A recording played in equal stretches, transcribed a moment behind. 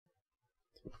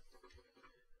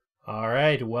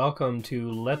Alright, welcome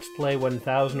to Let's Play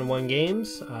 1001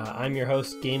 Games. I'm your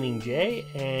host, Gaming Jay,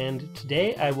 and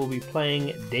today I will be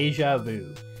playing Deja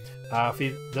Vu.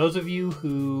 For those of you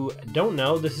who don't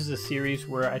know, this is a series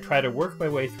where I try to work my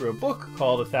way through a book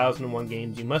called 1001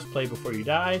 Games You Must Play Before You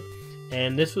Die,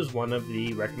 and this was one of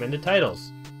the recommended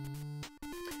titles.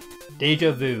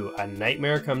 Deja Vu, A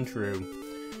Nightmare Come True.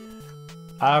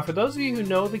 For those of you who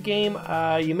know the game,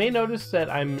 you may notice that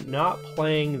I'm not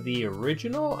playing the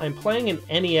original. I'm playing an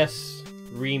NES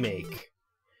remake.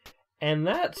 And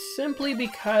that's simply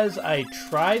because I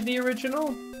tried the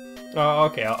original. Oh,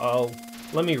 okay,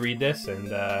 let me read this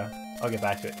and I'll get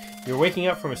back to it. You're waking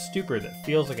up from a stupor that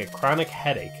feels like a chronic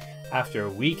headache after a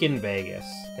week in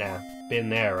Vegas. Yeah, been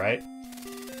there, right?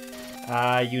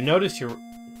 You notice your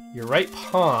right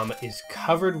palm is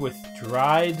covered with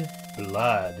dried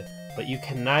blood, but you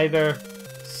can neither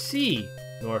see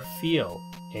nor feel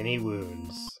any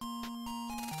wounds.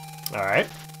 Alright.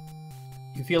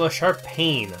 You feel a sharp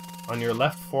pain on your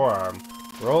left forearm.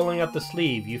 Rolling up the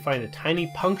sleeve, you find a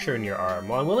tiny puncture in your arm.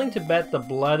 Well, I'm willing to bet the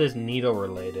blood is needle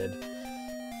related.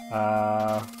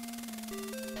 Has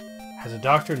a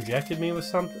doctor injected me with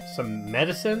some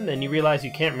medicine? Then you realize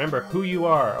you can't remember who you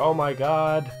are. Oh my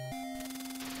god.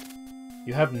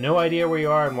 You have no idea where you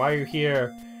are and why you're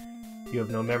here. You have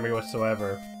no memory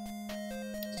whatsoever.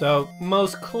 So,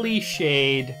 most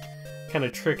cliched kind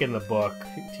of trick in the book,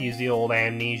 to use the old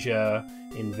amnesia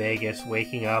in Vegas,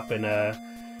 waking up in a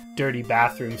dirty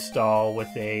bathroom stall with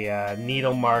a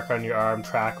needle mark on your arm,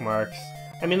 track marks.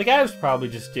 I mean, the guy was probably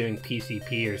just doing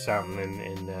PCP or something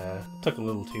and took a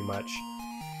little too much.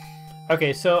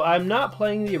 Okay, so I'm not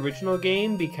playing the original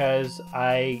game because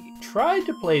I tried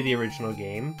to play the original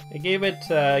game. I gave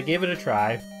it a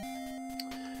try.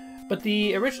 But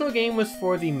the original game was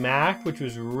for the Mac, which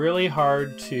was really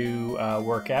hard to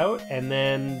work out, and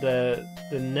then the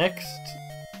next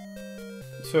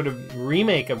sort of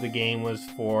remake of the game was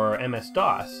for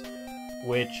MS-DOS,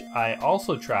 which I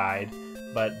also tried,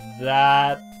 but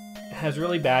that has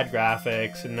really bad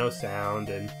graphics and no sound,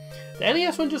 and the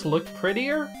NES one just looked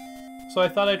prettier, so I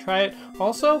thought I'd try it.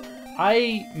 Also,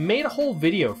 I made a whole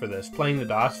video for this, playing the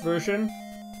DOS version,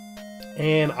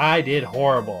 and I did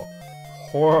horrible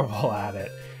at it.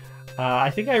 I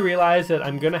think I realized that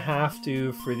I'm gonna have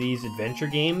to, for these adventure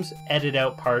games, edit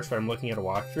out parts where I'm looking at a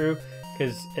walkthrough,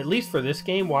 because at least for this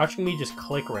game, watching me just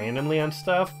click randomly on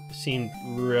stuff seemed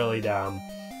really dumb.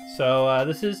 So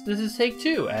this is take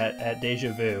two at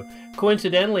Deja Vu.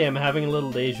 Coincidentally, I'm having a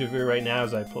little Deja Vu right now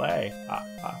as I play.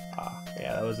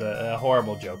 Yeah, that was a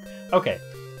horrible joke. Okay,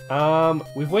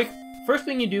 first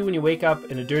thing you do when you wake up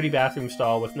in a dirty bathroom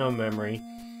stall with no memory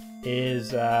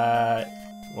is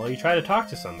well, you try to talk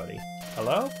to somebody.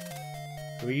 Hello?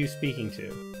 Who are you speaking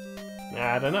to?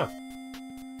 I don't know.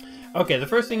 Okay, the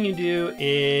first thing you do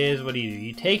is, what do?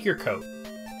 You take your coat.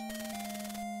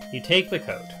 You take the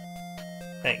coat.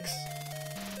 Thanks.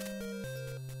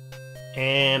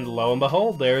 And lo and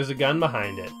behold, there's a gun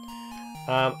behind it.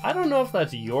 I don't know if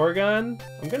that's your gun.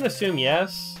 I'm gonna assume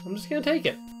yes. I'm just gonna take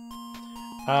it.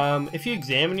 If you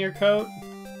examine your coat,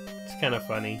 it's kind of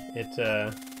funny. It's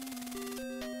a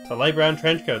light brown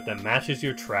trench coat that matches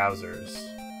your trousers.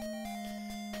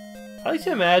 I like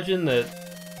to imagine that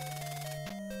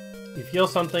you feel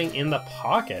something in the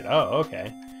pocket. Oh,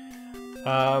 okay.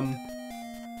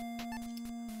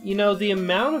 You know, the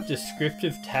amount of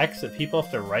descriptive text that people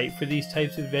have to write for these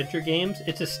types of adventure games,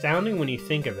 it's astounding when you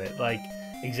think of it. Like,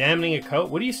 examining a coat,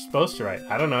 what are you supposed to write?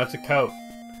 I don't know, it's a coat.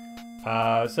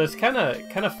 So it's kind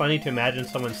of funny to imagine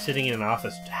someone sitting in an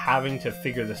office having to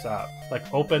figure this out.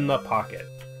 Like, open the pocket.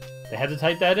 They had to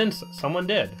type that in. Someone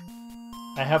did.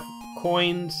 I have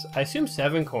coins. I assume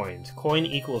 7 coins. Coin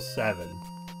equals 7.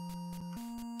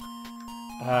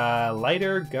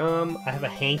 Lighter, gum. I have a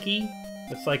hanky.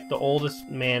 That's like the oldest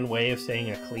man way of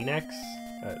saying a Kleenex.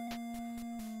 I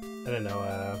don't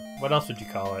know. What else would you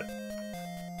call it?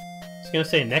 I was gonna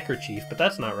say a neckerchief, but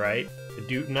that's not right.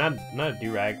 Not a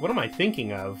do-rag. What am I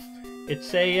thinking of?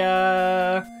 It's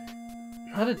a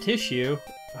not a tissue.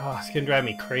 Oh, it's gonna drive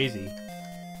me crazy.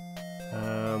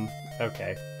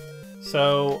 Okay.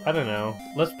 So, I don't know.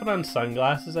 Let's put on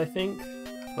sunglasses, I think.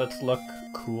 Let's look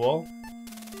cool.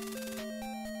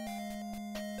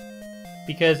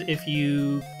 Because if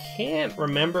you can't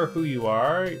remember who you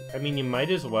are, I mean, you might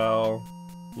as well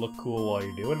look cool while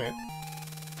you're doing it.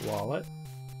 Wallet.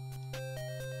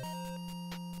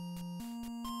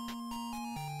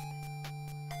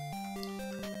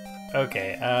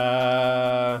 Okay,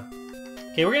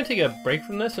 okay, we're gonna take a break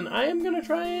from this, and I am gonna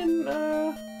try and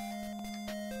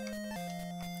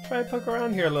poke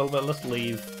around here a little bit. Let's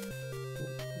leave.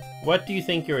 What do you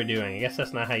think you're doing? I guess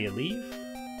that's not how you leave.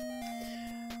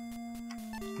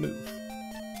 Move.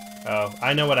 Oh,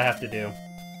 I know what I have to do.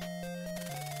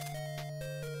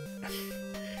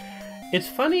 It's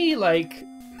funny, like...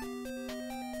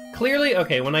 Clearly,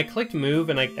 okay, when I clicked move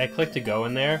and I clicked to go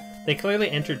in there, they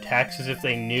clearly entered text as if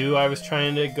they knew I was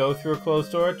trying to go through a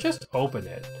closed door. Just open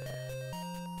it.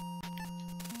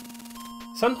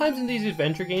 Sometimes in these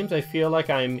adventure games, I feel like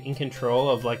I'm in control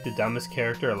of, like, the dumbest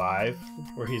character alive.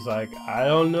 Where he's like, I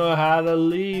don't know how to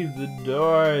leave, the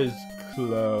door is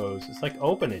closed. It's like,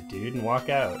 open it, dude, and walk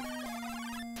out.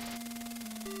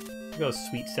 Look at those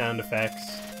sweet sound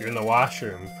effects. You're in the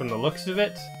washroom. From the looks of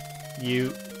it,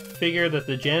 you figure that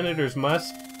the janitors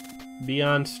must be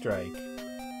on strike.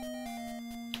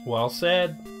 Well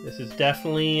said. This is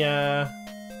definitely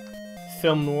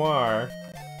film noir.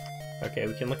 Okay,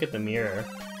 we can look at the mirror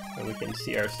and we can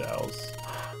see ourselves.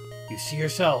 You see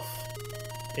yourself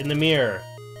in the mirror.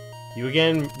 You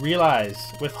again realize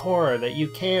with horror that you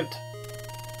can't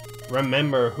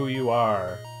remember who you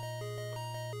are.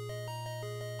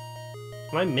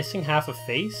 Am I missing half a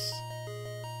face?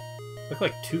 Look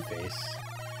like Two-Face.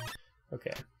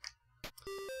 Okay.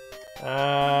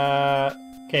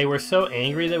 Okay, we're so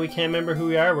angry that we can't remember who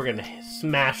we are, we're gonna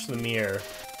smash the mirror.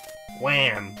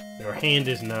 Wham! Your hand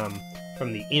is numb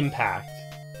from the impact.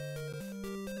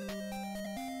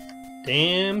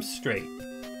 Damn straight.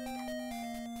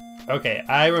 Okay,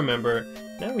 I remember.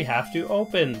 Now we have to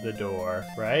open the door,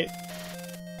 right?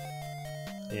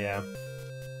 Yeah.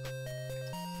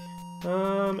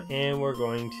 And we're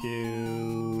going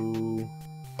to...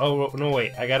 Oh, no,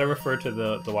 wait. I gotta refer to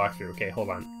the walkthrough. Okay, hold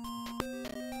on.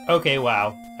 Okay,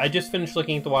 wow. I just finished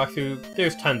looking at the walkthrough.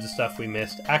 There's tons of stuff we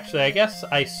missed. Actually, I guess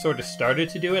I sort of started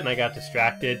to do it and I got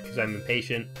distracted because I'm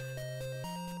impatient.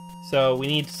 So we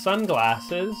need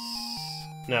sunglasses.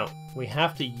 No, we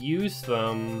have to use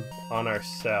them on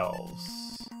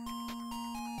ourselves.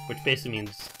 Which basically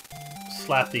means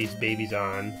slap these babies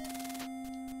on.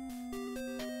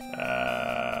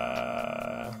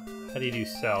 How do you do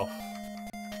self?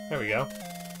 There we go.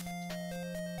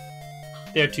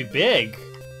 They're too big.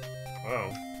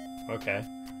 Oh, okay.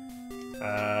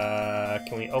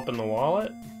 Can we open the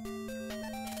wallet?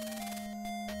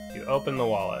 You open the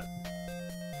wallet.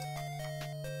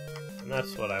 And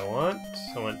that's what I want.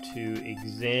 I want to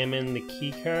examine the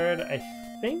key card, I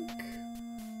think.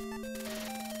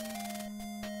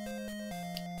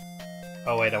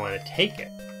 Oh wait, I want to take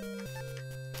it.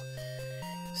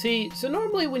 See, so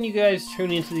normally when you guys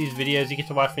tune into these videos, you get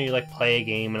to watch me like play a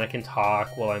game and I can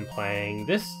talk while I'm playing.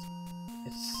 This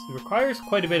it requires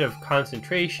quite a bit of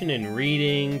concentration and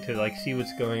reading to like see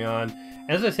what's going on. And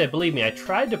as I said, believe me, I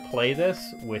tried to play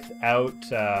this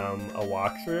without a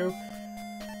walkthrough,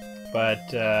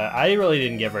 but I really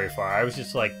didn't get very far. I was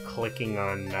just like clicking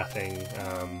on nothing.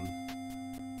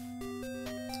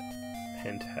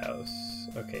 Penthouse.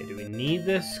 Okay, do we need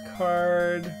this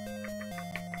card?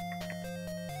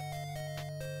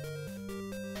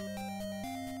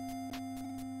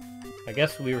 I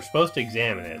guess we were supposed to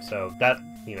examine it, so that,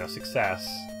 you know, success.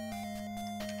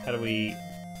 How do we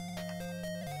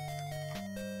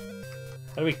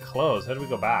close? How do we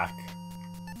go back?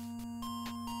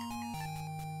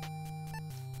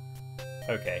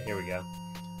 Okay, here we go.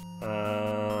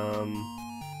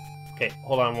 Okay,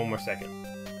 hold on one more second.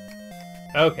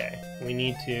 Okay, we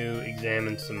need to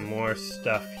examine some more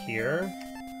stuff here.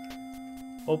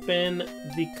 Open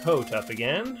the coat up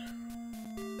again.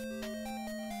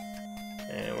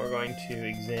 And we're going to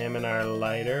examine our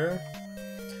lighter.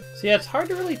 So yeah, it's hard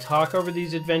to really talk over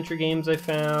these adventure games, I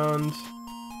found.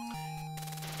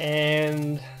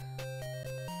 And,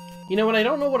 you know, when I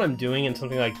don't know what I'm doing in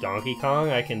something like Donkey Kong,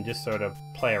 I can just sort of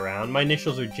play around. My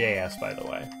initials are JS, by the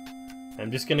way. I'm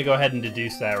just going to go ahead and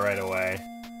deduce that right away.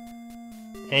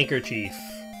 Handkerchief.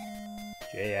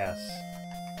 JS.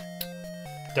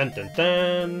 Dun dun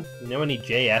dun! You know any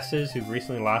JS's who've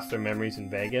recently lost their memories in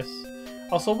Vegas?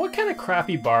 Also, what kind of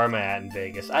crappy bar am I at in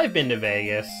Vegas? I've been to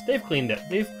Vegas. They've cleaned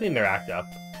their act up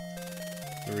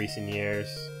in recent years.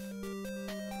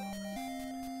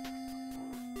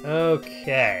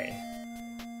 Okay.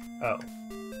 Oh.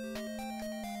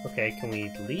 Okay, can we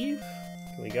leave?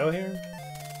 Can we go here?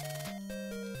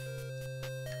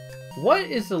 What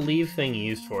is the leave thing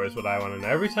used for is what I want to know.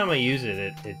 Every time I use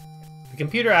it, the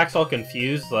computer acts all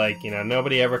confused, like, you know,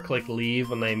 nobody ever clicked leave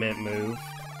when they meant move.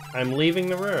 I'm leaving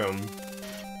the room.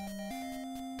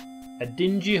 A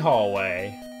dingy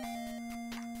hallway.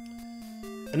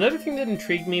 Another thing that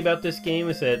intrigued me about this game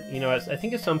is that, you know, I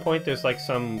think at some point there's like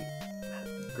some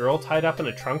girl tied up in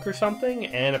a trunk or something,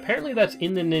 and apparently that's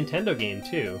in the Nintendo game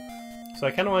too. so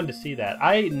I kind of wanted to see that.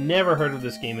 I never heard of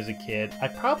this game as a kid. I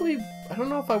don't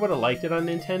know if I would have liked it on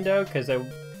Nintendo, because I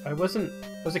was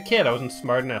a kid. I wasn't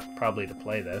smart enough probably to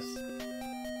play this.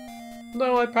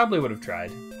 Though I probably would have tried.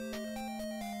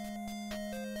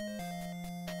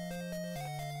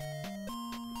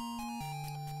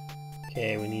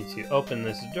 Okay, we need to open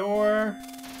this door.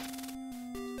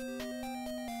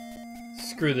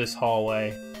 Screw this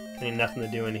hallway. Ain't nothing to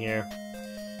do in here.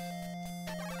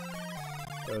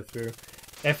 Go through.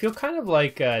 I feel kind of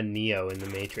like Neo in the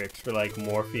Matrix, where like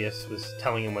Morpheus was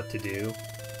telling him what to do.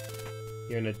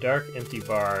 You're in a dark, empty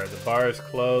bar. The bar is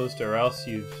closed, or else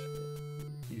you've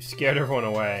scared everyone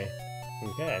away.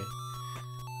 Okay.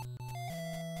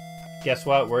 Guess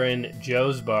what? We're in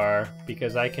Joe's bar,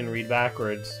 because I can read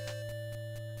backwards.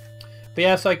 But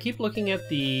yeah, so I keep looking at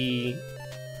the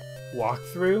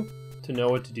walkthrough to know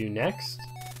what to do next.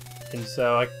 And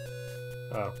so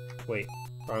oh, wait.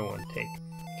 Wrong one. Take.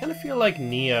 I kind of feel like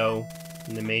Neo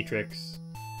in the Matrix.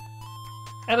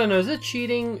 I don't know, is it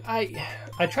cheating? I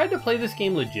tried to play this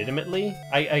game legitimately.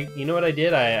 You know what I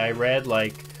did? I read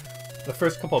like the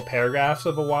first couple of paragraphs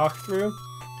of a walkthrough,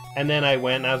 and then I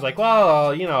went and I was like,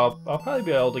 well, you know, I'll probably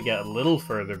be able to get a little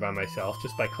further by myself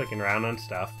just by clicking around on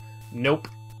stuff. Nope.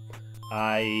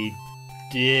 I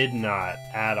did not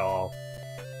at all.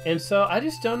 And so I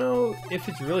just don't know if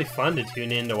it's really fun to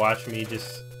tune in to watch me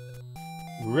just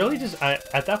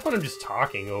at that point I'm just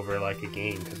talking over like a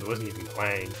game because it wasn't even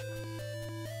playing.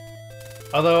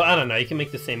 Although, I don't know, you can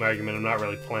make the same argument I'm not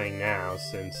really playing now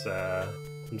since I'm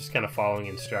just kind of following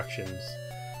instructions.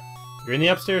 You're in the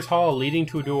upstairs hall leading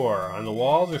to a door. On the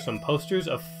walls are some posters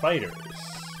of fighters.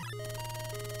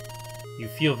 You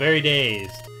feel very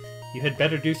dazed. You had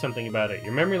better do something about it.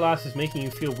 Your memory loss is making you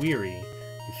feel weary.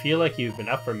 You feel like you've been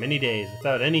up for many days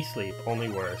without any sleep, only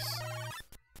worse.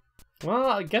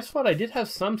 Well, guess what? I did have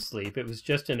some sleep. It was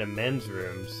just in a men's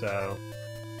room, so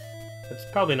it's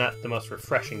probably not the most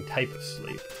refreshing type of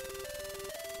sleep.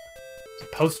 It's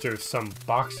a poster of some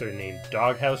boxer named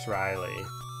Doghouse Riley.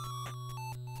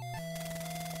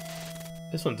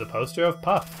 This one's a poster of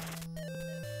Puff.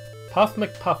 Puff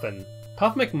McPuffin.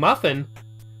 Puff McMuffin?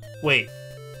 Wait.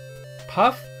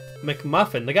 Puff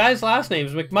McMuffin. The guy's last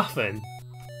name's McMuffin.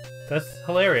 That's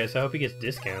hilarious. I hope he gets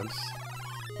discounts.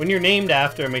 When you're named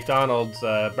after a McDonald's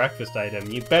breakfast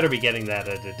item, you better be getting that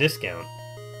at a discount.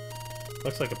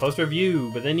 Looks like a poster of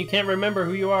you, but then you can't remember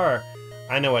who you are.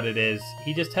 I know what it is.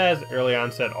 He just has early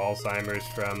onset Alzheimer's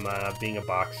from being a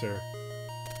boxer.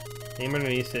 Name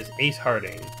underneath says Ace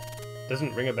Harding.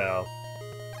 Doesn't ring a bell.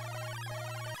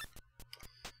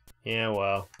 Yeah,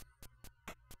 well.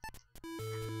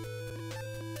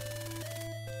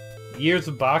 Years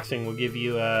of boxing will give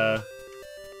you a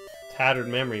tattered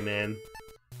memory, man.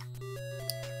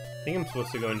 I think I'm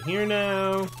supposed to go in here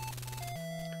now.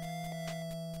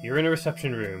 You're in a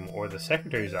reception room, or the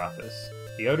secretary's office.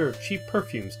 The odor of cheap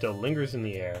perfume still lingers in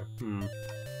the air.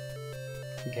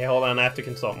 Okay, hold on, I have to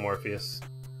consult Morpheus.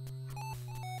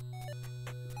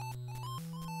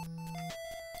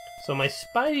 So my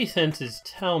spidey senses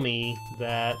tell me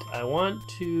that I want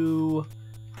to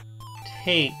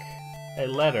take a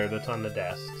letter that's on the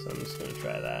desk, so I'm just going to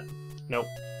try that. Nope.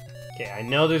 Okay, I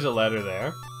know there's a letter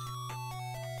there.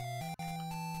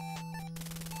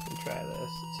 Let me try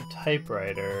this. It's a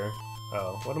typewriter.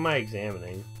 Oh, what am I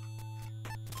examining?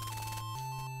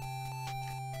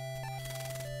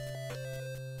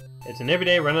 It's an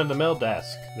everyday run-of-the-mill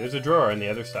desk. There's a drawer on the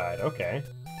other side. Okay.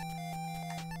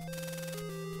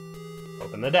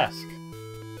 Open the desk.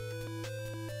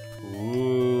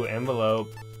 Ooh, envelope.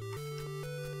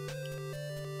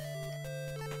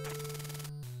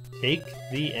 Take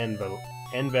the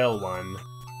envel one.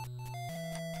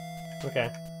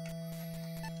 Okay.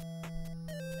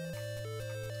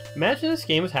 Imagine this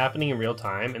game was happening in real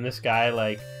time, and this guy,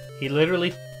 like, he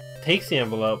literally takes the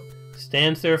envelope,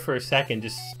 stands there for a second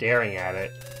just staring at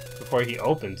it before he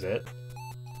opens it.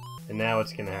 And now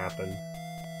what's gonna happen?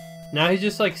 Now he's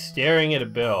just, like, staring at a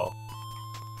bill.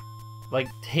 Like,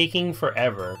 taking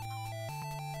forever.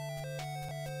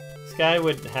 This guy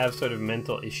would have sort of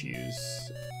mental issues.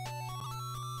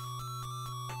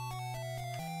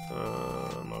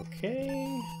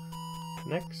 Okay.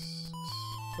 Next.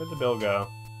 Where'd the bill go?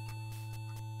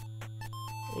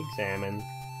 Examine.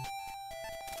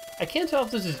 I can't tell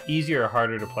if this is easier or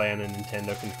harder to play on a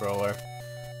Nintendo controller.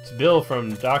 It's a bill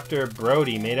from Dr.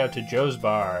 Brody made out to Joe's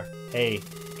bar. Hey,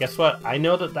 guess what? I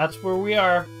know that that's where we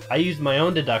are. I used my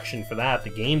own deduction for that.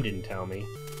 The game didn't tell me.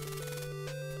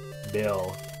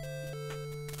 Bill.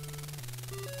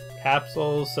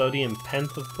 Capsules, sodium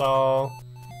pentothal,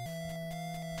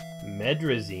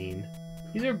 medrazine.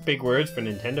 These are big words for a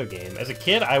Nintendo game. As a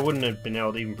kid, I wouldn't have been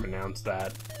able to even pronounce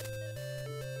that.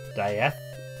 Diethanol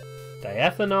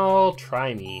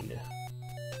trimine.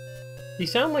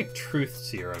 These sound like truth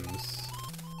serums.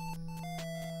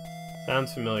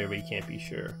 Sounds familiar, but you can't be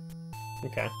sure.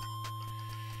 Okay.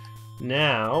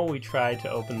 Now we try to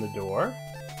open the door.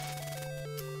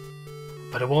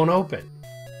 But it won't open.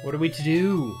 What are we to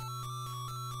do?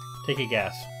 Take a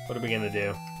guess. What are we gonna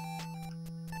do?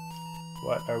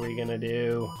 What are we gonna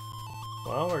do?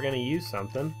 Well, we're gonna use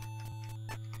something.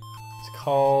 It's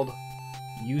called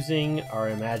using our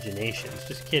imaginations.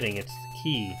 Just kidding, it's the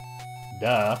key.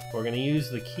 Duh. We're gonna use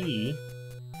the key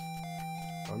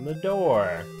on the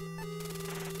door.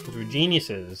 Because we're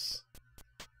geniuses.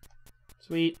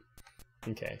 Sweet.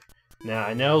 Okay. Now,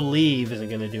 I know leave isn't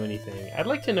gonna do anything. I'd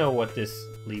like to know what this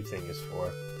leave thing is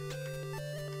for.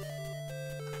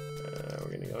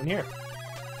 We're gonna go in here.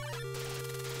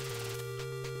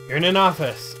 You're in an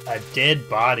office. A dead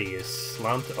body is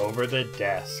slumped over the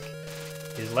desk.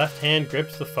 His left hand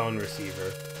grips the phone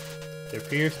receiver. There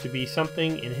appears to be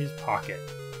something in his pocket.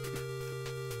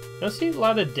 I don't see a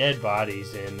lot of dead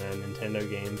bodies in Nintendo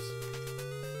games.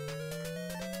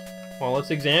 Well,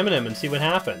 let's examine him and see what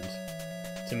happened.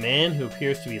 It's a man who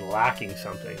appears to be lacking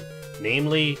something,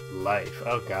 namely life.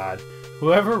 Oh god.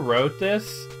 Whoever wrote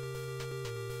this,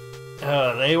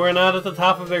 they were not at the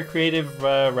top of their creative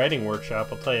writing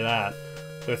workshop, I'll tell you that.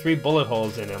 There are 3 bullet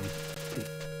holes in him.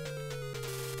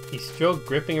 He's still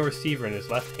gripping a receiver in his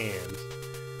left hand.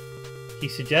 He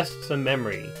suggests a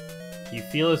memory. You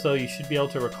feel as though you should be able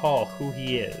to recall who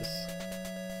he is.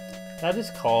 That is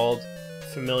called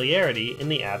familiarity in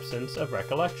the absence of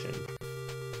recollection.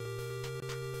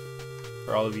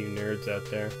 For all of you nerds out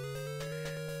there.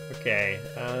 Okay,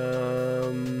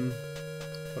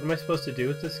 what am I supposed to do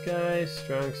with this guy?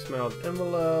 Strong smelled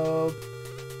envelope.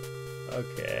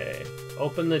 Okay.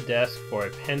 Open the desk for a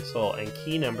pencil and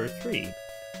key number 3.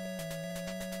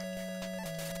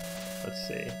 Let's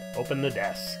see. Open the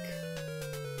desk.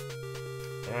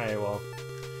 Alright, well.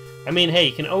 I mean, hey,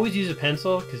 you can always use a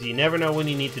pencil, because you never know when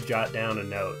you need to jot down a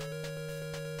note.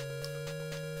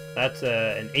 That's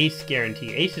an ace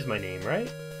guarantee. Ace is my name, right?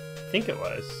 I think it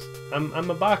was. I'm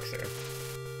a boxer.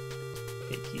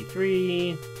 Okay, key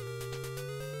 3.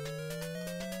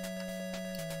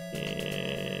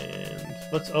 And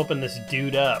let's open this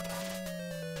dude up.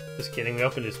 Just kidding, we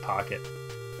opened his pocket.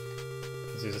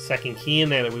 There's a second key in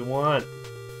there that we want.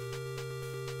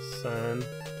 Son.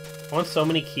 I want so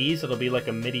many keys it'll be like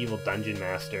a medieval dungeon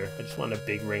master. I just want a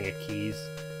big ring of keys.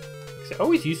 They're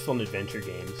always useful in adventure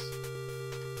games.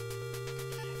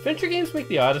 Adventure games make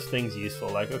the oddest things useful.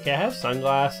 Like, okay, I have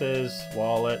sunglasses,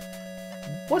 wallet.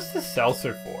 What's the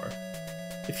seltzer for?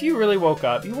 If you really woke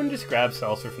up, you wouldn't just grab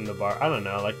seltzer from the bar. I don't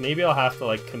know, like maybe I'll have to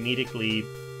like comedically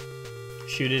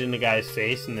shoot it in the guy's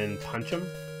face and then punch him.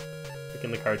 Like in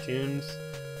the cartoons.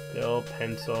 Bill,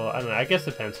 pencil, I don't know, I guess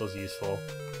the pencil's useful.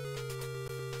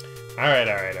 Alright.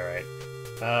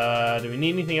 Do we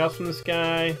need anything else from this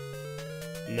guy?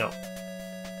 No.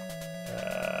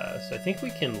 So I think we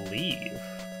can leave.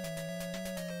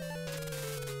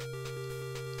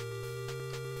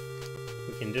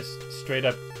 We can just straight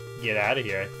up get out of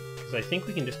here. Because I think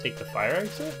we can just take the fire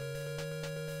exit?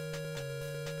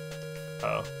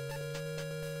 Uh-oh.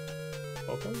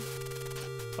 Open?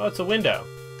 Oh, it's a window.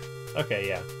 Okay,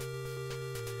 yeah.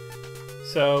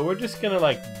 So we're just gonna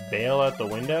like bail out the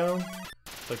window.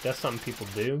 Like that's something people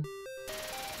do.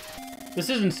 This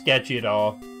isn't sketchy at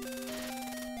all.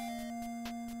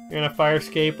 You're in a fire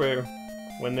escape where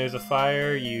when there's a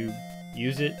fire you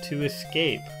use it to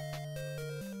escape.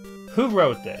 Who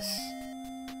wrote this?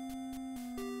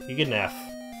 You get an F.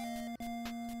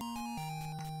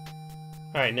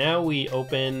 Alright, now we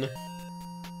open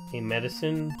a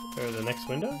medicine or the next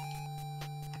window?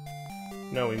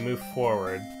 No, we move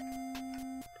forward.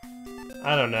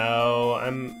 I don't know.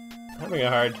 I'm having a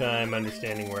hard time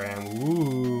understanding where I am.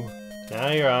 Ooh.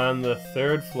 Now you're on the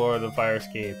 3rd floor of the fire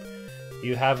escape.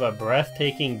 You have a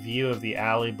breathtaking view of the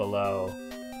alley below.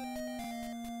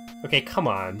 Okay, come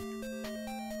on.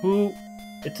 Who?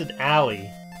 It's an alley.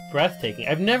 Breathtaking.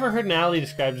 I've never heard an alley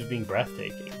described as being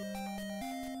breathtaking.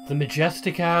 The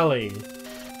majestic alley.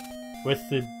 With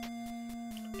the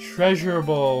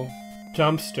treasurable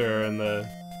dumpster and the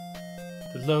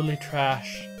lowly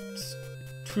trash. It's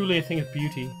truly a thing of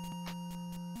beauty.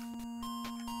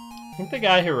 I think the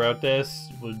guy who wrote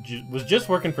this was just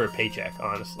working for a paycheck,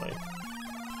 honestly.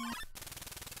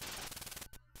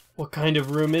 What kind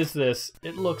of room is this?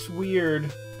 It looks weird.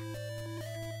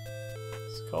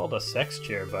 It's called a sex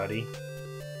chair, buddy.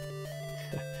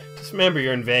 Just remember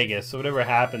you're in Vegas, so whatever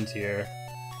happens here,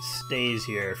 stays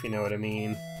here, if you know what I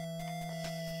mean.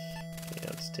 Okay,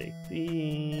 let's take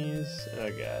these. Oh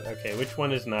god. Okay, which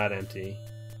one is not empty?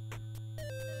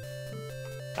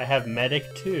 I have medic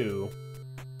 2.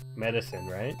 Medicine,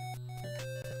 right?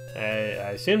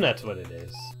 I assume that's what it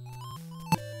is.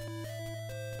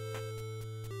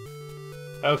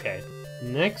 Okay,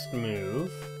 next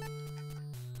move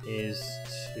is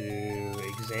to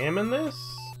examine this.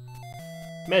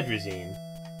 Medrazine.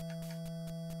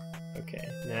 Okay,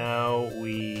 now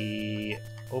we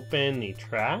open the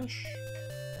trash.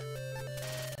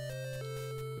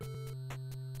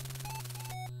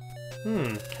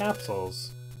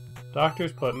 Capsules.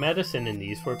 Doctors put medicine in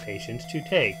these for patients to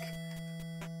take.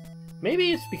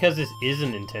 Maybe it's because this is a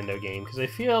Nintendo game, because I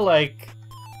feel like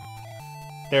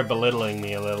they're belittling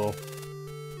me a little.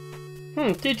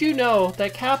 Did you know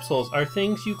that capsules are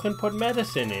things you can put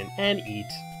medicine in and eat?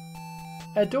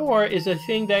 A door is a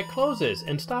thing that closes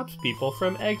and stops people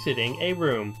from exiting a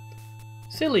room.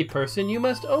 Silly person, you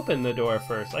must open the door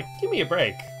first. Like, give me a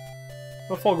break.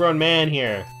 I'm a full-grown man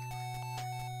here.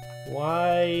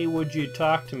 Why would you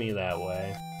talk to me that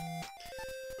way?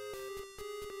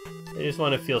 I just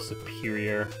want to feel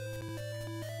superior.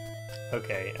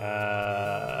 Okay,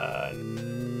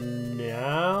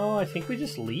 now I think we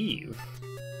just leave.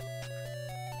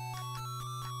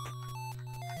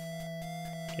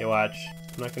 Okay, watch.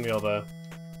 I'm not gonna be able to...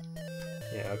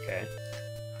 Yeah, okay.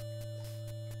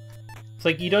 It's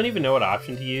like you don't even know what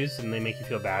option to use, and they make you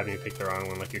feel bad when you pick the wrong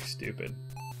one, like you're stupid.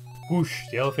 Whoosh!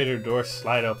 The elevator doors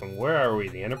slide open. Where are we?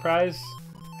 The Enterprise?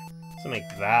 Doesn't make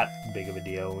that big of a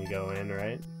deal when we go in,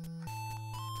 right?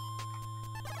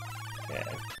 Okay.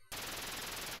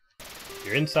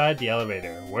 You're inside the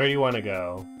elevator. Where do you want to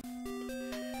go?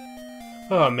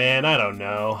 Oh man, I don't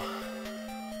know.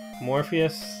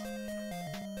 Morpheus?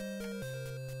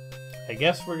 I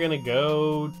guess we're gonna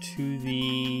go to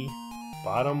the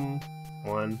bottom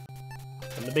one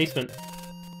in the basement.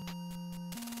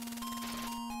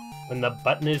 When the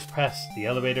button is pressed, the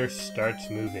elevator starts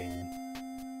moving.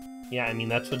 Yeah, I mean,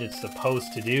 that's what it's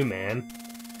supposed to do, man.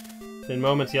 In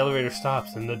moments, the elevator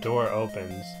stops and the door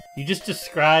opens. You just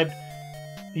described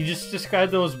the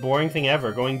most boring thing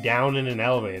ever, going down in an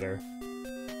elevator.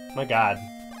 My god.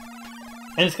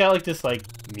 And it's got like this like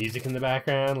music in the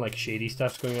background, like shady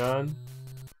stuff's going on.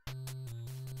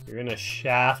 You're in a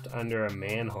shaft under a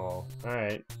manhole.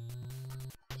 Alright.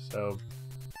 So,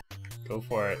 go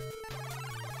for it.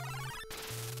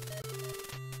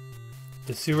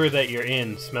 The sewer that you're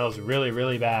in smells really,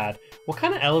 really bad. What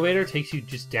kind of elevator takes you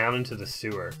just down into the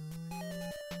sewer?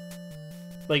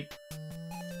 Like,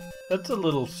 that's a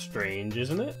little strange,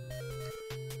 isn't it?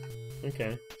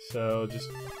 Okay, so just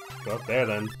go up there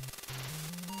then.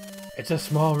 It's a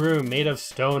small room made of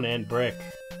stone and brick.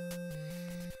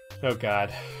 Oh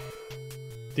god.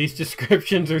 These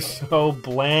descriptions are so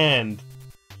bland.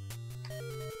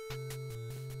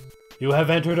 You have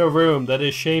entered a room that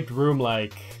is shaped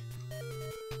room-like.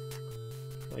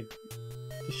 Like,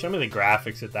 just show me the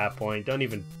graphics at that point. Don't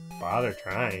even bother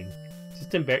trying.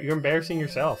 Just you're embarrassing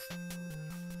yourself.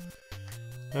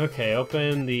 Okay,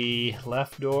 open the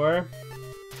left door.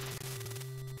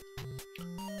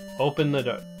 Open the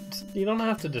door. You don't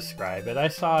have to describe it. I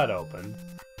saw it open.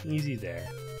 Easy there.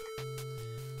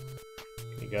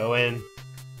 Can we go in?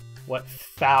 What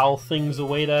foul things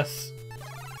await us?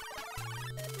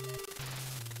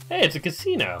 Hey, it's a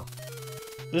casino.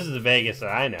 This is the Vegas that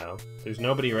I know. There's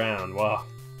nobody around. Well,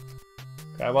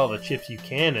 grab all the chips you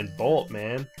can and bolt,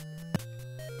 man.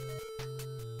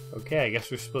 Okay, I guess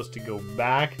we're supposed to go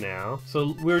back now.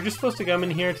 So we were just supposed to come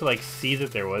in here to like see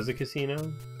that there was a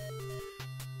casino.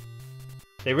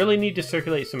 They really need to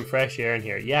circulate some fresh air in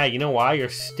here. Yeah, you know why? You're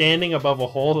standing above a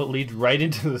hole that leads right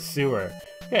into the sewer.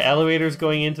 Yeah, elevators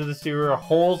going into the sewer,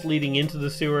 holes leading into the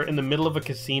sewer in the middle of a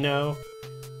casino.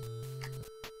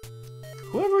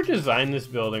 Whoever designed this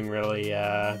building really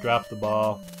dropped the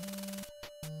ball.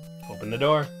 Open the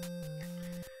door.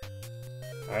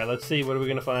 Alright, let's see. What are we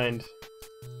going to find?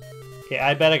 Okay,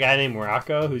 I bet a guy named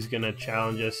Morocco who's going to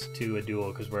challenge us to a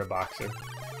duel because we're a boxer.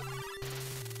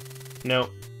 No.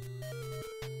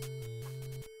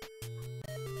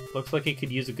 Looks like he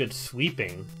could use a good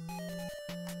sweeping.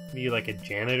 Maybe like a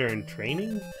janitor in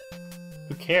training?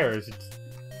 Who cares? It's...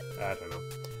 I don't know.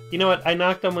 You know what? I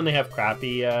knock them when they have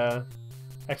crappy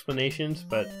explanations,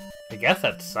 but I guess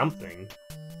that's something.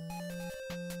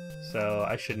 So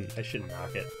I shouldn't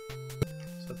knock it.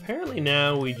 So apparently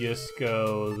now we just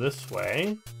go this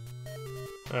way.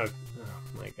 Oh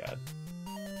my god.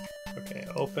 Okay,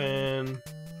 open.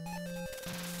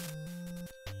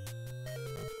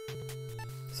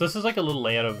 So this is like a little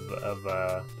layout of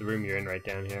the room you're in right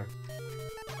down here.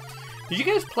 Did you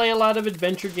guys play a lot of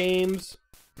adventure games?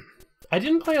 I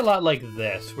didn't play a lot like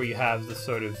this, where you have this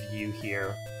sort of view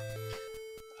here.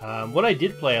 What I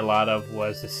did play a lot of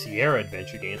was the Sierra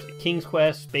adventure games, like King's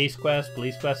Quest, Space Quest,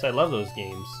 Police Quest. I love those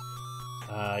games.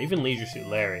 Even Leisure Suit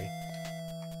Larry.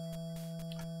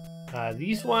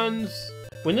 These ones,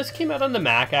 when this came out on the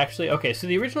Mac, actually, okay, so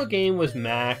the original game was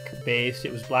Mac-based.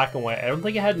 It was black and white. I don't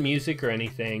think it had music or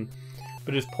anything,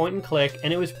 but it was point and click,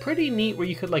 and it was pretty neat where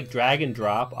you could like drag and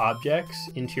drop objects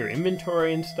into your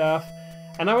inventory and stuff.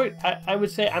 And I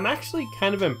would say I'm actually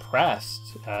kind of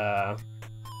impressed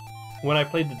when I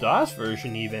played the DOS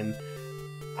version, even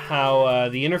how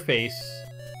the interface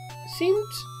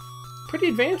seemed pretty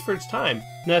advanced for its time.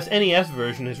 Now, this NES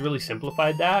version has really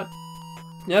simplified that.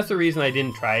 And that's the reason I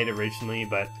didn't try it originally,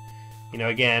 but you know,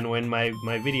 again, when my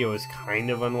video was kind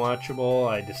of unwatchable,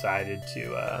 I decided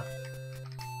to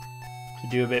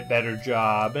do a bit better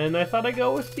job, and I thought I'd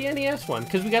go with the NES one,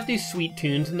 because we got these sweet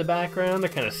tunes in the background. They're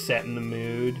kind of setting the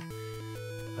mood,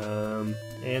 and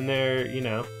they're, you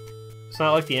know, it's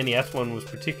not like the NES one was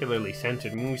particularly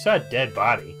censored. I mean, we saw a dead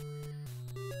body.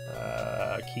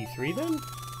 Key 3 then?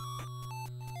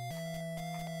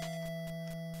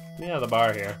 Yeah, the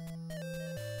bar here.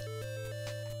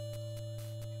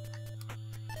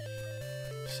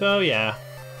 So yeah,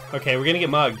 okay, we're gonna get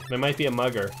mugged. There might be a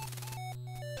mugger.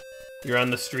 You're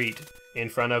on the street in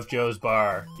front of Joe's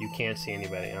bar. You can't see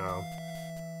anybody. Oh, well,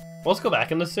 let's go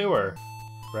back in the sewer,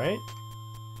 right?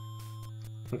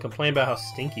 And complain about how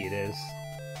stinky it is.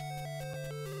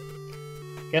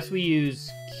 Guess we use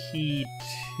key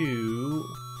 2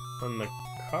 on the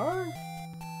car.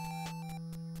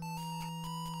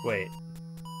 Wait.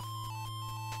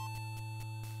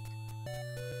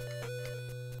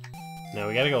 No,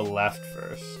 we gotta go left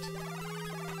first.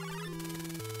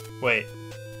 Wait.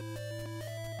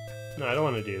 No, I don't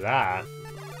want to do that.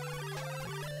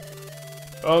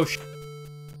 Oh,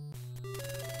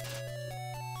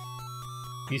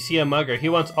 you see a mugger. He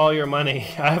wants all your money.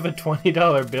 I have a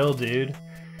 $20 bill, dude.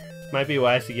 Might be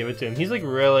wise to give it to him. He's like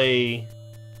really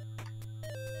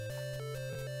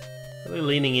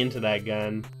leaning into that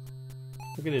gun.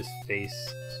 Look at his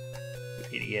face.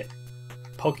 Idiot.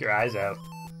 Poke your eyes out.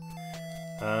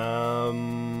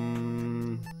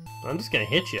 I'm just gonna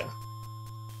hit you.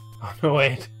 Oh, no,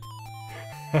 wait.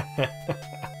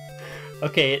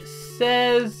 Okay, it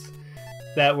says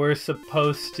that we're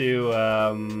supposed to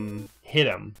hit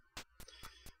him,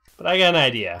 but I got an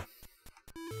idea.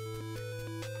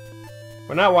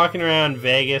 We're not walking around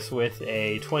Vegas with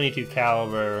a .22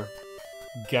 caliber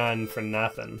gun for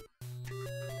nothing.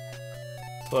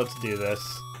 So let's do this.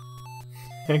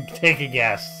 Take a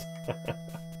guess.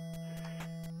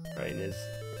 Right in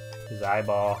his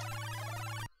eyeball.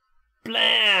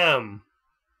 Blam!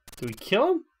 Did we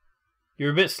kill him? You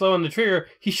were a bit slow on the trigger.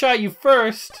 He shot you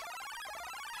first!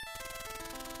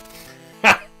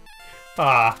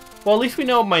 Ah, well, at least we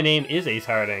know my name is Ace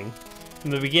Harding.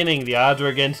 From the beginning, the odds were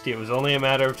against you. It was only a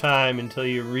matter of time until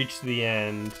you reached the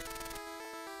end.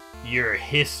 Your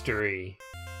history.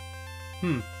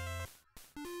 Well,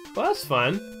 that's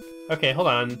fun. Okay, hold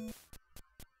on.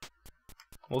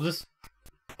 We'll just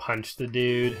punch the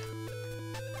dude.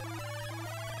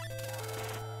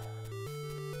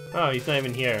 Oh, he's not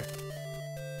even here.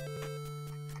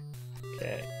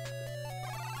 Okay.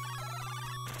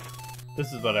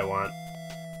 This is what I want.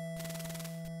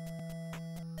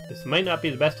 This might not be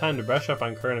the best time to brush up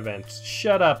on current events.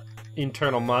 Shut up,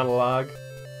 internal monologue.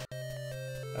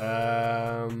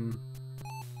 How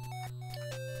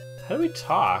do we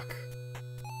talk?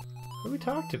 How do we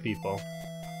talk to people?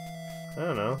 I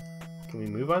don't know. Can we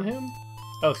move on him?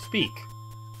 Oh, speak.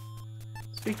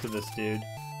 Speak to this dude.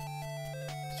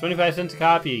 It's 25 cents a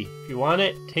copy. If you want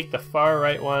it, take the far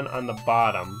right one on the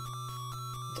bottom.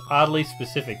 It's oddly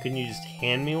specific. Couldn't you just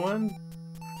hand me one?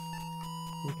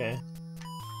 Okay.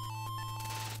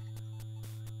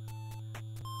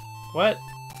 What?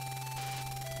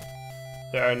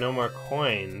 There are no more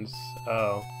coins.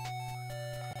 Oh.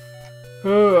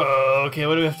 Okay,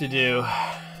 what do we have to do?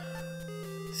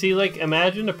 See, like,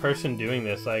 imagine a person doing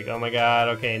this. Like, oh my god,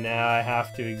 okay, now I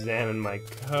have to examine my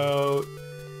coat.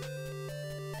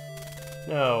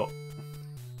 No.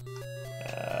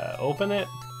 Open it?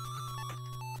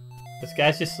 This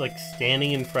guy's just, like,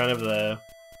 standing in front of the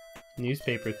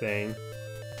newspaper thing.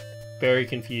 Very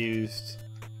confused.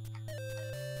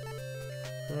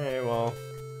 Alright, well.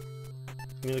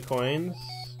 Give me the coins.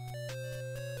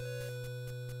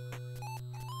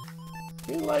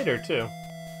 Give me a lighter, too.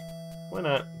 Why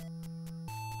not?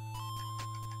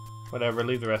 Whatever,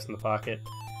 leave the rest in the pocket.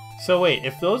 So wait,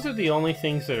 if those are the only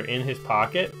things that are in his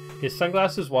pocket, his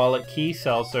sunglasses, wallet, key,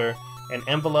 seltzer, an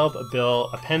envelope, a bill,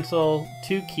 a pencil,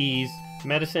 2 keys,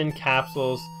 medicine,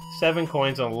 capsules, 7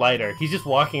 coins, and a lighter. He's just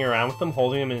walking around with them,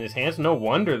 holding them in his hands. No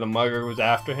wonder the mugger was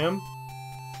after him.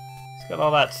 He's got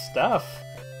all that stuff.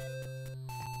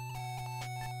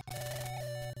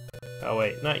 Oh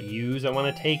wait, not use, I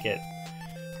want to take it.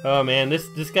 Oh man,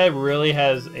 this guy really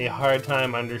has a hard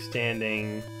time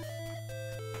understanding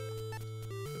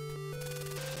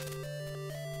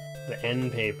the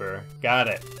end paper. Got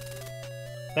it.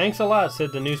 Thanks a lot,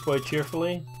 said the newsboy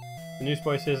cheerfully. The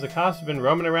newsboy says the cops have been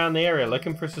roaming around the area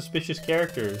looking for suspicious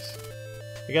characters.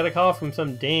 I got a call from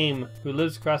some dame who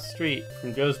lives across the street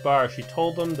from Joe's bar. She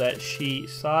told them that she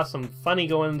saw some funny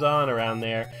goings on around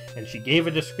there, and she gave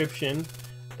a description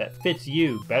that fits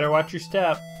you. Better watch your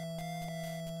step.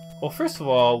 Well, first of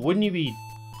all, wouldn't you be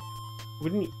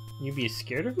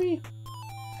scared of me?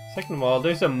 Second of all,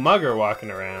 there's a mugger walking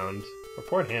around.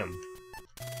 Report him.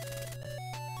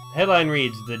 The headline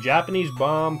reads, "The Japanese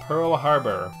Bomb Pearl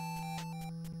Harbor."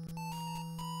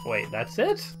 Wait, that's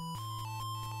it?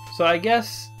 So I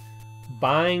guess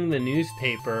buying the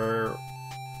newspaper,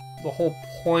 the whole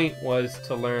point was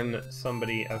to learn that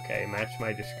somebody, okay, match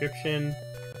my description.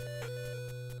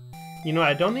 You know,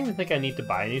 I don't even think I need to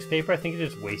buy a newspaper. I think I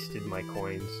just wasted my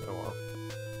coins. Oh well.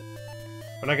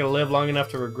 I'm not gonna live long enough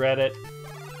to regret it.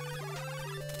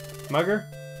 Mugger?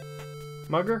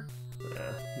 Mugger?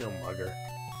 No mugger.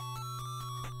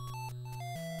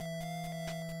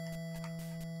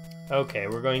 Okay,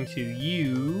 we're going to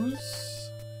use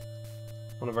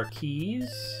one of our keys.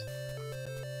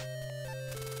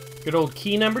 Good old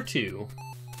key number 2.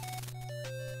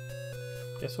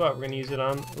 Guess what? We're going to use it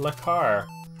on the car.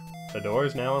 The door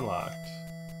is now unlocked.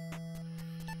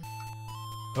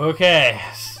 Okay,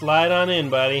 slide on in,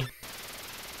 buddy.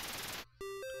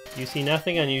 You see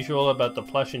nothing unusual about the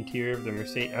plush interior of the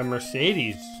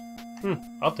Mercedes.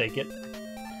 I'll take it.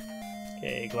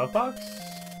 Okay, glove box.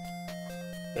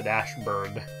 The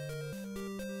dashboard.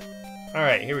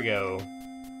 Alright, here we go.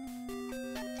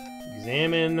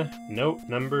 Examine note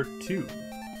number 2.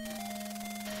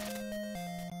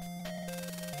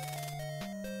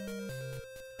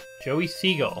 Joey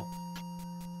Siegel.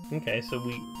 Okay, so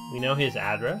we know his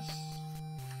address.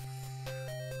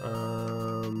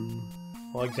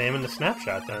 We'll examine the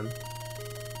snapshot then.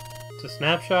 It's a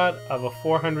snapshot of a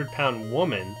 400-pound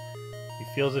woman. He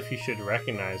feels if you should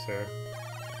recognize her.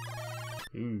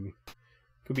 Ooh.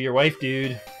 Could be your wife,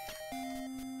 dude.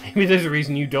 Maybe there's a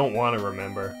reason you don't want to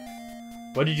remember.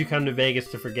 What did you come to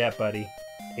Vegas to forget, buddy?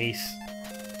 Ace.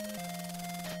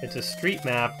 It's a street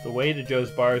map. The way to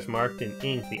Joe's bar is marked in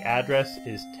ink. The address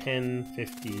is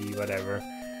 1050 whatever.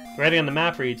 The writing on the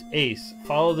map reads, Ace,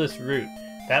 follow this route.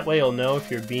 That way you'll know if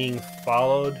you're being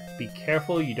followed. Be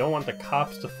careful, you don't want the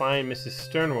cops to find Mrs.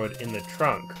 Sternwood in the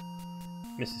trunk.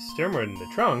 Mrs. Sternwood in the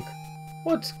trunk?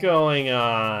 What's going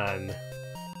on?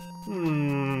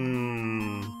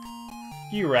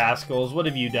 You rascals, what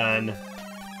have you done?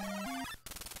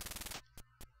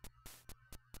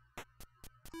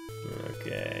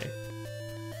 Okay.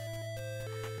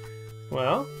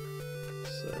 Well,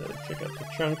 let's check out the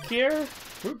trunk here.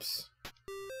 Oops.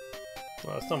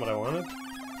 Well, that's not what I wanted.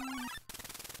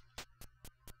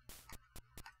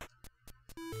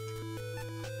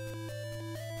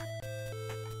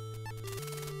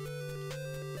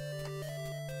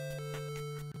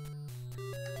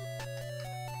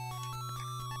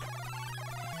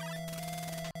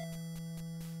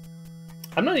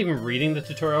 I'm not even reading the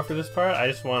tutorial for this part. I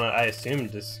just want to. I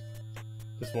assumed this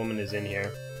woman is in here.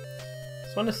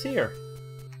 Just want to see her.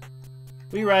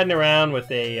 We riding around with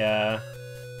a I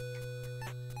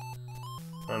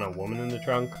don't know, woman in the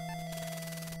trunk.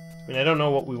 I mean, I don't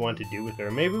know what we want to do with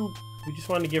her. Maybe we just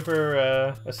want to give her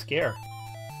a scare.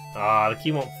 Ah, the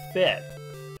key won't fit.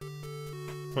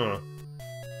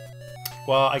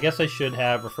 Well, I guess I should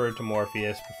have referred to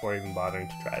Morpheus before even bothering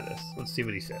to try this. Let's see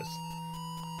what he says.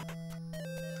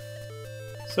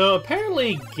 So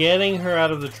apparently getting her out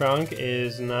of the trunk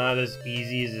is not as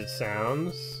easy as it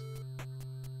sounds.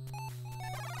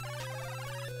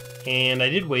 And I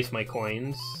did waste my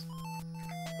coins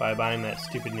by buying that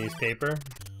stupid newspaper.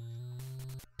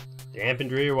 Damp and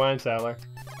dreary wine cellar.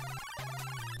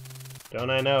 Don't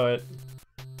I know it?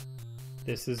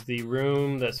 This is the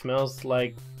room that smells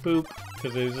like poop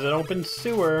because there's an open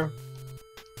sewer.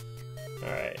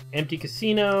 Alright, empty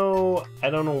casino. I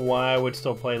don't know why I would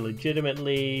still play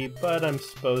legitimately, but I'm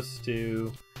supposed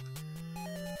to.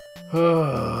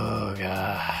 Oh,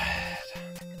 God.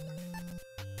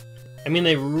 I mean,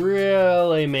 they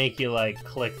really make you, like,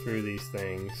 click through these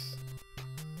things.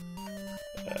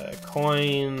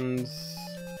 Coins.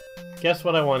 Guess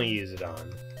what I want to use it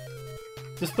on?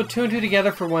 Just put 2 and 2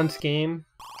 together for once, game.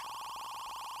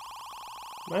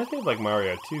 I think like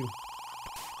Mario 2.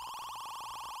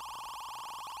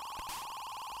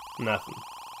 Nothing.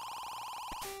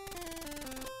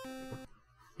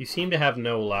 You seem to have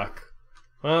no luck.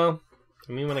 Well,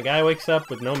 I mean, when a guy wakes up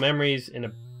with no memories in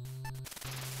a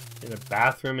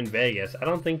bathroom in Vegas, I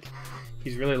don't think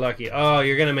he's really lucky. Oh,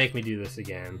 you're gonna make me do this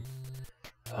again.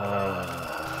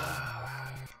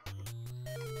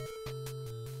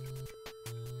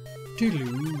 Doo-doo.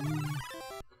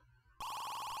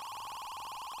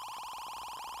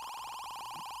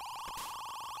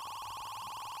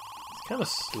 It's kind of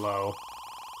slow.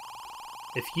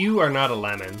 If you are not a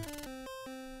lemon.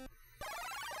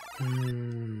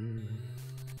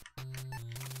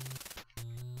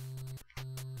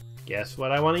 Guess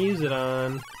what I want to use it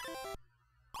on?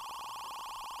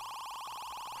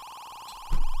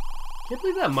 Can't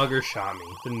believe that mugger shot me.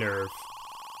 The nerve.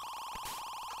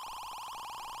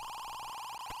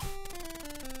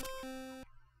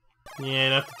 Yeah,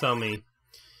 enough to tell me.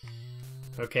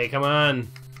 Okay, come on.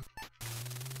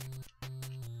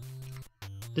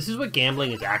 This is what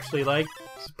gambling is actually like.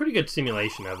 It's a pretty good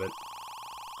simulation of it.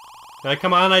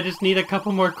 Come on, I just need a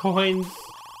couple more coins.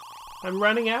 I'm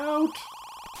running out.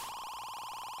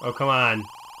 Oh, come on.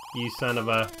 You son of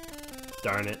a...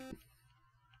 Darn it.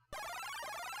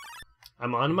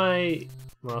 I'm on my...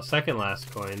 well, second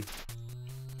last coin.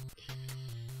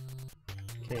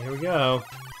 Okay, here we go.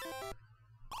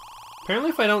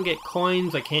 Apparently if I don't get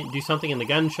coins, I can't do something in the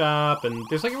gun shop, and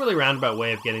there's like a really roundabout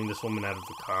way of getting this woman out of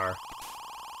the car.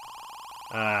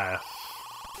 Yeah.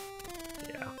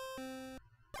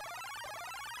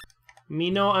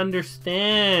 Me no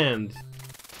understand.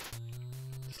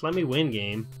 Just let me win,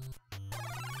 game.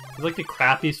 It's like the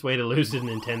crappiest way to lose a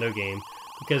Nintendo game,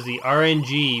 because the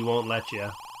RNG won't let you.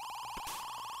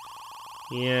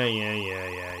 Yeah.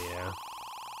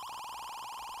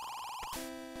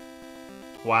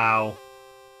 Wow.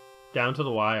 Down to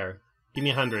the wire. Give me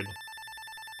 100.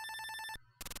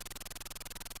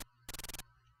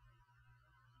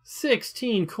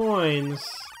 16 coins!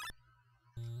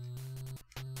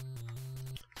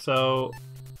 So,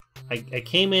 I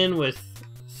came in with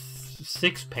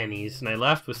 6 pennies, and I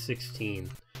left with 16.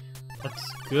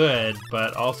 That's good,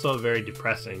 but also very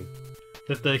depressing.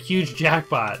 That the huge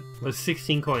jackpot was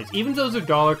 16 coins. Even those are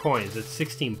dollar coins, it's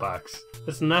 16 bucks.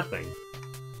 That's nothing.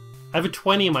 I have a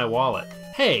 20 in my wallet.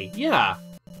 Hey, yeah!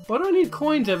 Why do I need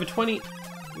coins? I have a 20...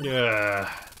 Ugh.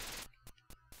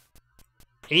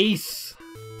 Ace!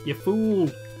 You fool!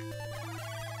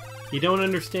 You don't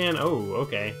understand... Oh,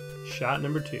 okay. Shot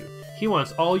number 2. He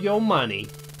wants all your money.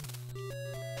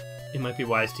 It might be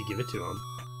wise to give it to him.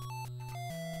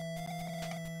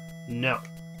 No.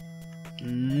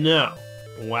 No.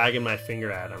 Wagging my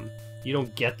finger at him. You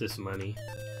don't get this money.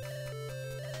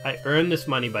 I earned this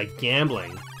money by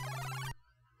gambling.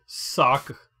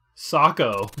 Socko.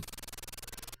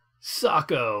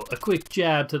 Socko! A quick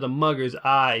jab to the mugger's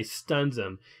eye stuns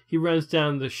him. He runs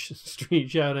down the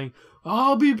street shouting,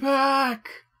 "I'll be back!"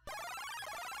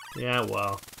 Yeah,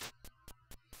 well.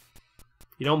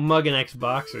 You don't mug an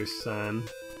ex-boxer, son.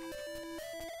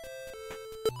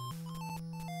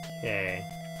 Okay.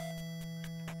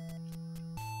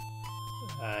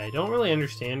 I don't really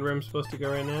understand where I'm supposed to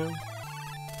go right now.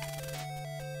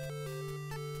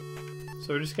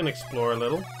 So we're just gonna explore a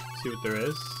little, see what there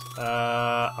is.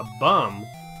 A bum?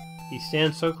 He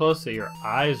stands so close that your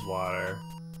eyes water.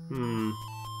 The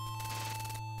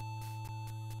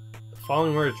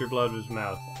following words dribble out of his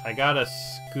mouth. I gotta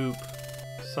scoop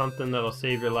something that'll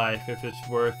save your life if it's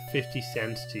worth 50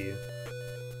 cents to you.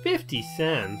 50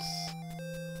 cents?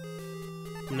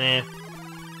 Nah.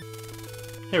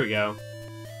 Here we go.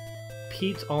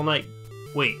 Pete's All-Night...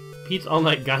 Wait, Pete's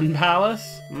All-Night Gun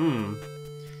Palace?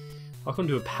 Welcome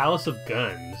to a palace of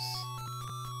guns.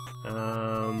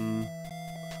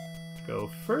 Go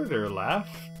further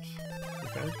left.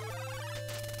 Okay.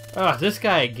 Oh, this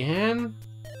guy again?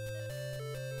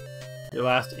 Your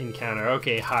last encounter.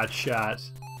 Okay, hot shot.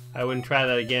 I wouldn't try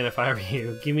that again if I were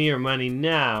you. Give me your money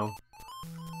now.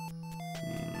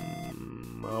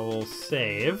 I will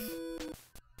save.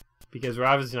 Because we're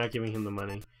obviously not giving him the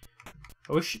money.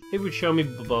 I wish it would show me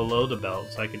below the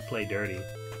belt so I could play dirty.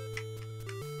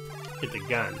 Hit the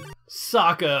gun.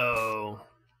 Socko!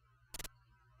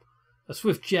 A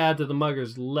swift jab to the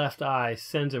mugger's left eye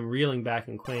sends him reeling back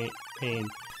in pain.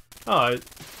 Oh,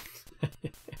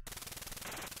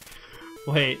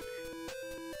 wait.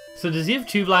 So does he have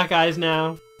 2 black eyes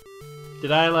now?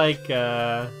 Did I like, Did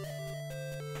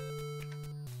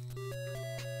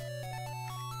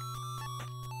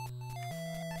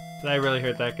I really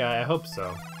hurt that guy? I hope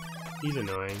so. He's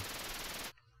annoying.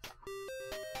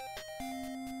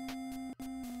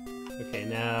 Okay,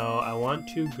 now I want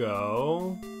to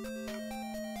go...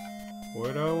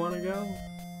 Where do I want to go?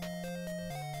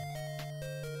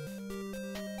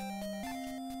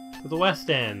 To the West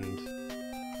End.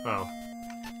 Oh.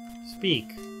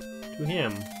 Speak to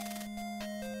him.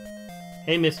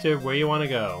 Hey, mister, where you want to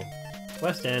go?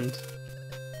 West End.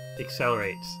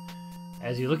 Accelerates.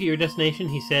 As you look at your destination,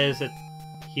 he says that...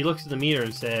 He looks at the meter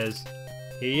and says,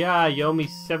 "Yeah, you owe me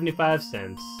 75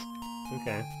 cents.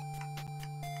 Okay.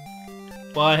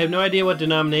 Well, I have no idea what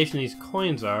denomination these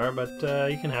coins are, but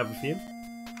you can have a few.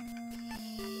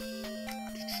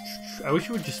 I wish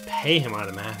you would just pay him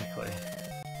automatically.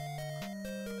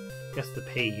 I guess the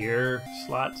pay here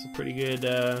slot's a pretty good,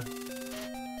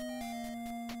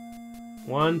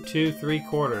 1, 2, 3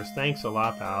 quarters. Thanks a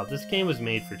lot, pal. This game was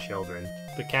made for children.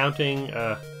 The counting,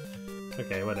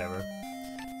 okay, whatever.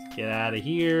 Let's get out of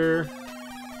here.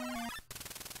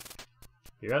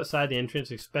 You're outside the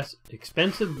entrance.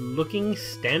 Expensive-looking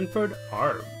Stanford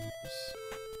Arms.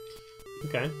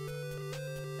 Okay.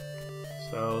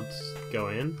 So, let's go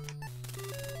in.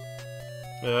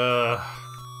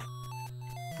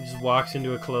 He just walks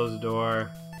into a closed door.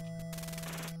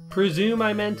 Presume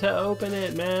I meant to open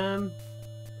it, man.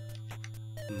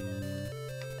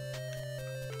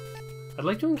 I'd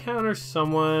like to encounter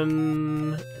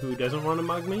someone who doesn't want to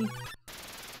mug me.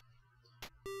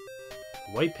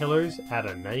 White pillars add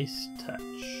a nice touch.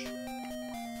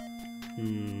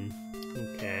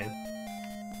 Okay.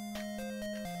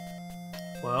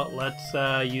 Well, let's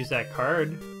use that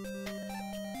card.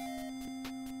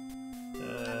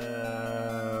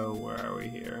 Where are we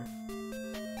here?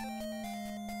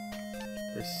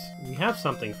 We have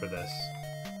something for this.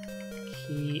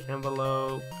 Key,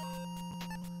 envelope,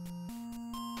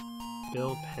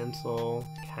 bill, pencil,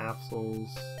 capsules.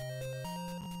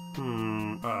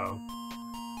 Uh-oh.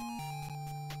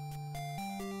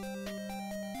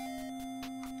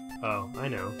 Oh, I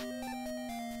know.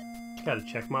 Gotta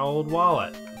check my old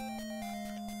wallet.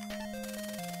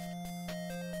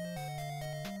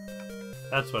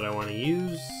 That's what I want to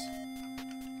use.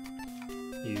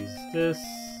 Use this.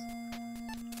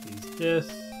 Use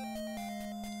this.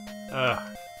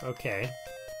 Okay.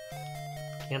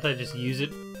 Can't I just use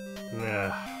it?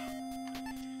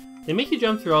 They make you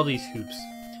jump through all these hoops.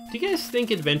 Do you guys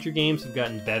think adventure games have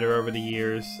gotten better over the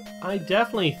years? I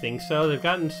definitely think so. They've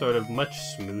gotten sort of much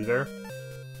smoother.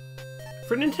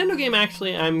 For a Nintendo game,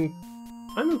 actually, I'm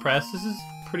impressed. This is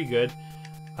pretty good.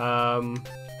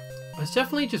 It's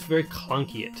definitely just very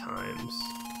clunky at times.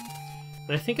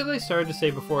 And I think, as I started to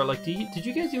say before, like, did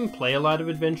you guys even play a lot of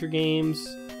adventure games?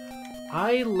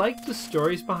 I like the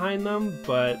stories behind them,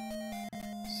 but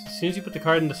as soon as you put the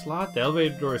card in the slot, the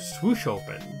elevator doors swoosh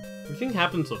open. Everything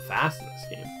happens so fast in this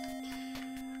game.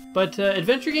 But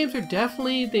adventure games are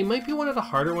definitely, they might be one of the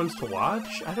harder ones to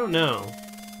watch. I don't know.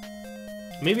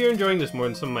 Maybe you're enjoying this more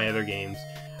than some of my other games.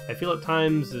 I feel at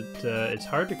times that it's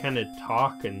hard to kind of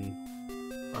talk and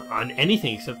on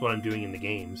anything except what I'm doing in the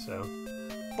game, so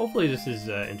hopefully this is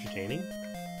entertaining.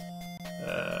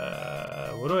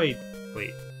 What do I...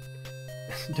 Wait.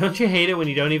 Don't you hate it when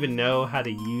you don't even know how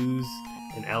to use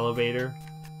an elevator?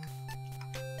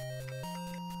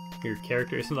 Your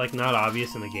character isn't, like, not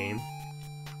obvious in the game.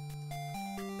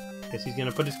 Guess he's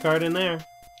gonna put his card in there.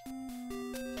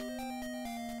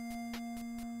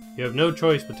 You have no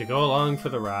choice but to go along for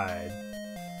the ride.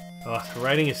 Oh, the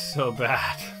writing is so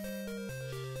bad.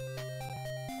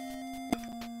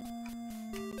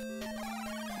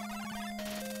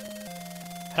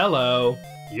 Hello,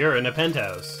 you're in a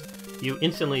penthouse. You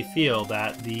instantly feel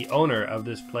that the owner of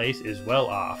this place is well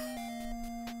off.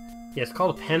 Yeah, it's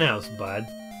called a penthouse, bud.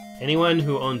 Anyone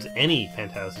who owns any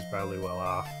penthouse is probably well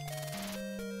off.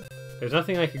 There's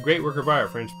nothing like a great work of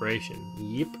art for inspiration.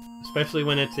 Yep. Especially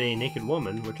when it's a naked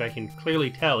woman, which I can clearly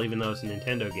tell even though it's a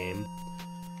Nintendo game.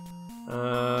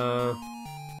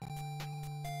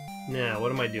 Now,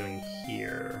 what am I doing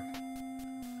here?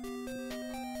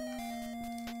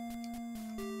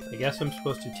 I guess I'm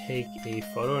supposed to take a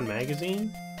photo and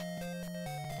magazine?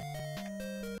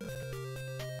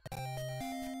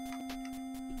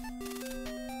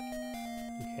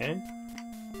 Okay.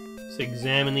 Let's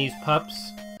examine these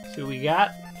pups. See what we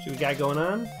got? See what we got going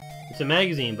on? It's a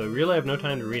magazine, but really I have no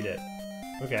time to read it.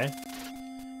 Okay.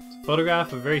 It's a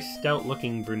photograph of a very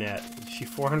stout-looking brunette. Is she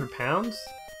 400 pounds?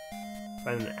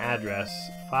 Find an address.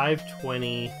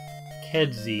 520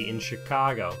 Kedzie in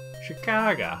Chicago.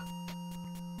 Chicago!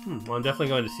 Well, I'm definitely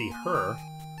going to see her.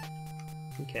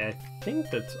 Okay, I think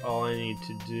that's all I need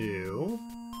to do.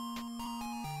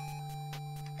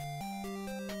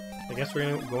 I guess we're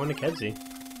gonna go into Kedzie.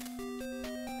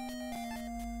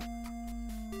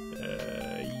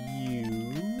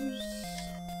 Use...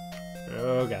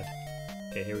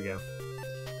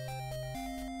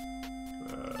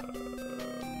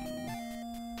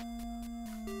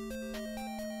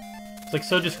 It's like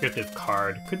so descriptive.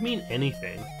 Card. Could mean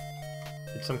anything.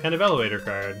 It's some kind of elevator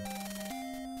card.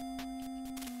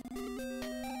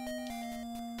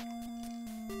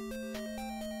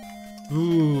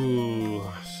 Ooh,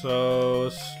 so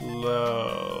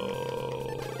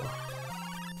slow.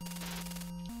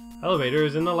 Elevator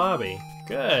is in the lobby.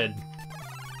 Good.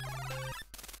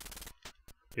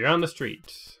 You're on the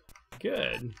street.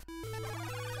 Good.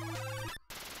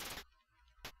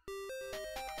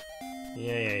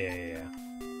 Yeah.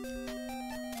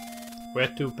 Where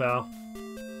to, pal?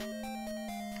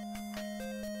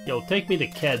 Yo, take me to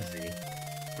Kedzie.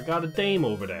 I got a dame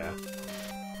over there.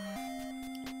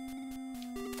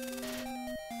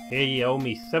 Here you owe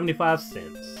me 75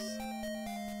 cents.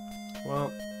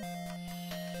 Well,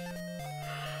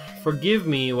 forgive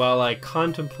me while I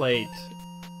contemplate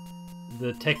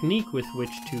the technique with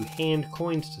which to hand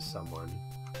coins to someone.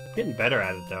 I'm getting better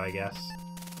at it though, I guess.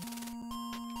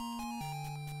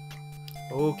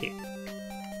 Okay.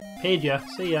 Paid ya.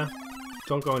 See ya.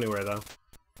 Don't go anywhere though.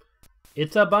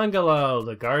 It's a bungalow!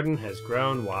 The garden has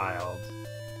grown wild.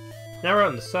 Now we're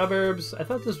out in the suburbs. I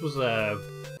thought this was a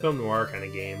film noir kind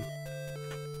of game.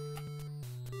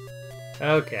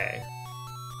 Okay.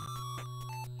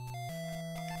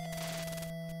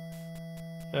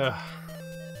 Ugh.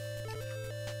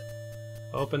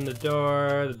 Open the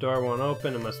door. The door won't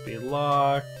open. It must be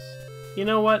locked. You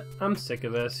know what? I'm sick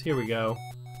of this. Here we go.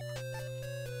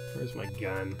 Where's my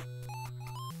gun?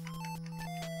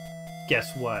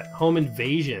 Guess what? Home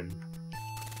invasion.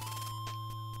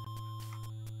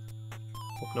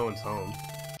 Hope no one's home.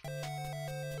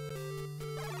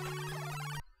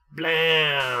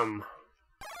 Blam!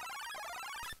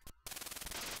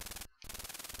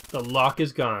 The lock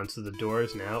is gone, so the door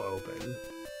is now open.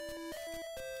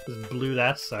 Just blew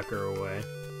that sucker away.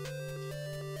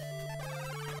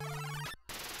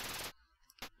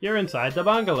 You're inside the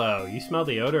bungalow. You smell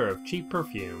the odor of cheap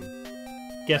perfume.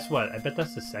 Guess what? I bet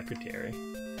that's the secretary.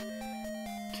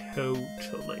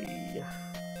 Totally.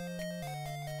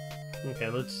 Okay,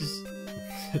 let's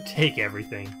just take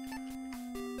everything.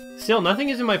 Still, nothing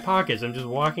is in my pockets. I'm just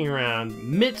walking around,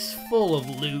 mitts full of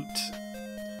loot.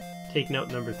 Take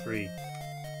note number 3. You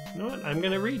know what? I'm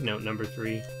gonna read note number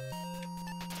 3.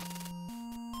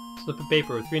 Slip of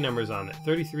paper with 3 numbers on it.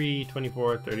 33,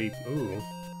 24, 30... Ooh.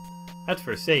 That's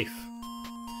for safe.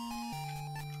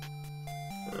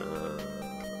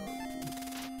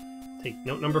 Take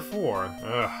note number 4.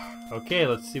 Ugh. Okay,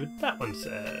 let's see what that one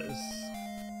says.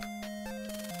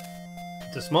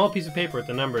 It's a small piece of paper with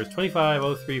the numbers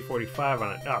 25, 03, 45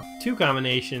 on it. Oh, 2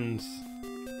 combinations.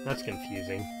 That's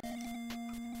confusing.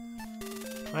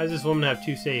 Why does this woman have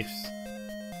 2 safes?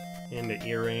 And an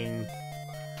earring.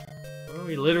 Well,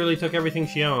 we literally took everything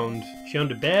she owned. She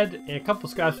owned a bed, and a couple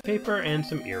scraps of paper, and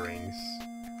some earrings.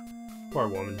 Poor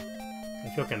woman. I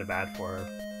feel kind of bad for her.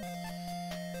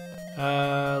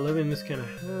 Living in this kind of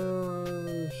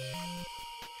house...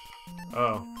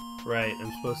 Oh, right.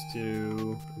 I'm supposed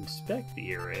to inspect the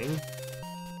earring.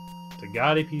 It's a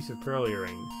gaudy piece of pearl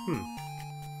earrings.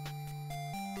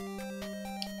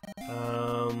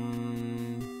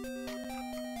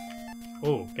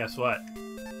 Oh, guess what?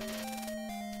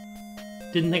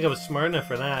 Didn't think I was smart enough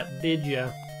for that, did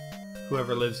ya?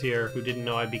 Whoever lives here who didn't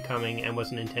know I'd be coming and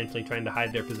wasn't intentionally trying to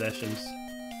hide their possessions.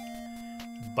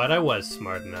 But I was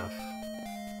smart enough.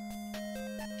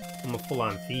 I'm a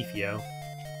full-on thief, yo.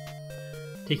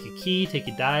 Take your key, take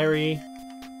your diary.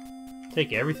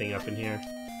 Take everything up in here.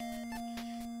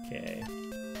 Okay.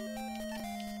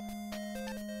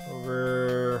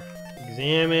 Over...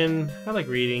 Examine. I like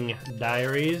reading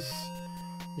diaries.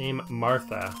 Name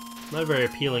Martha. Not a very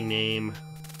appealing name.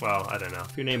 Well, I don't know.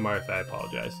 If you're named Martha, I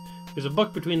apologize. There's a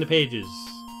book between the pages.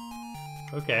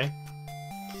 Okay.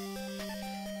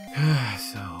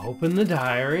 So, open the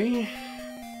diary.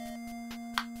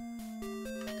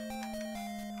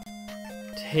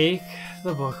 Take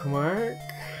the bookmark.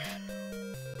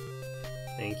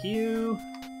 Thank you.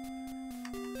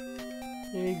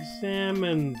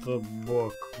 Examine the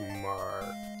bookmark.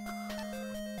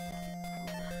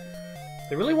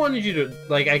 They really wanted you to,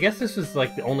 like, I guess this was,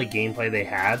 like, the only gameplay they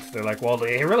had, so they're like, well,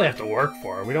 they really have to work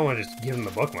for it. We don't want to just give them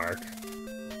the bookmark.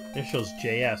 Initials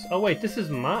JS. Oh, wait, this is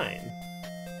mine.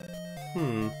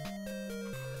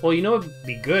 Well, you know what would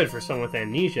be good for someone with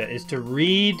amnesia is to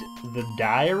read the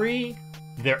diary,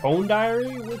 their own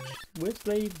diary, which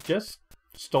they just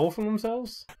stole from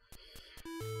themselves.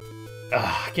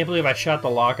 Ugh, I can't believe I shot the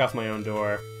lock off my own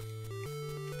door.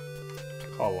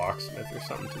 I'll call a locksmith or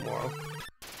something tomorrow.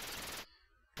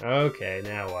 Okay,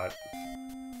 now what?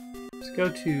 Let's go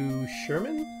to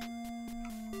Sherman?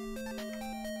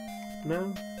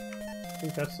 No? I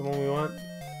think that's the one we want.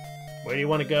 Where do you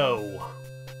want to go?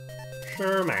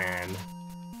 Sure, man.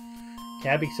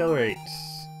 Cab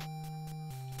accelerates.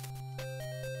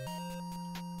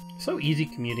 So easy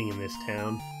commuting in this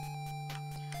town.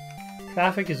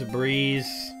 Traffic is a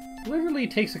breeze. Literally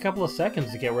takes a couple of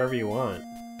seconds to get wherever you want.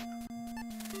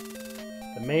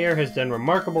 The mayor has done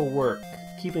remarkable work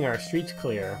keeping our streets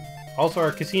clear. Also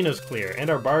our casinos clear, and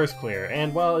our bars clear,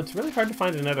 and, well, it's really hard to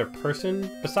find another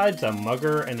person besides a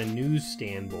mugger and a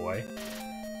newsstand boy.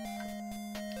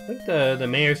 I think the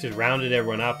mayor's just rounded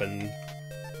everyone up and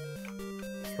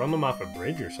thrown them off a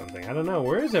bridge or something. I don't know.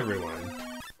 Where is everyone?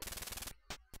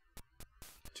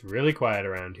 It's really quiet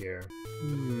around here.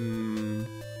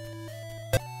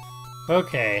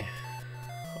 Okay.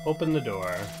 Open the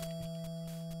door.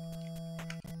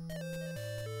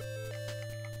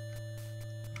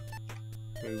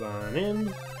 Move on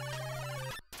in.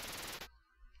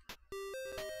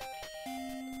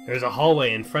 There's a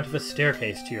hallway in front of a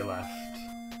staircase to your left.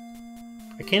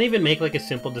 I can't even make like a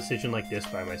simple decision like this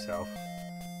by myself.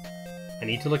 I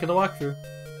need to look at the walkthrough.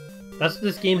 That's what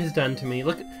this game has done to me.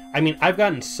 Look, I mean, I've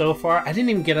gotten so far. I didn't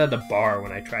even get out of the bar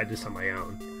when I tried this on my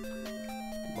own.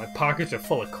 My pockets are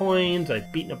full of coins.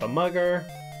 I've beaten up a mugger.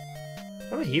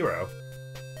 I'm a hero.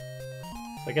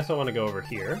 So I guess I want to go over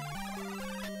here.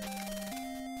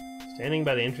 Standing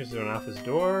by the entrance of an office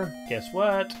door. Guess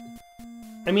what?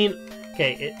 I mean,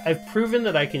 okay, I've proven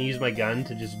that I can use my gun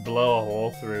to just blow a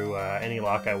hole through any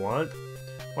lock I want.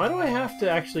 Why do I have to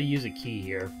actually use a key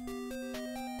here?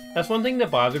 That's one thing that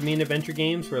bothered me in adventure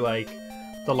games, where, like,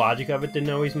 the logic of it didn't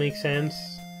always make sense.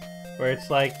 Where it's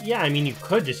like, yeah, I mean, you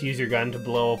could just use your gun to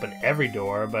blow open every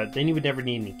door, but then you would never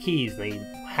need any keys. They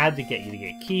had to get you to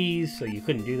get keys, so you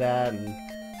couldn't do that, and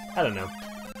I don't know.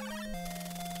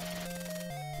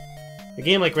 A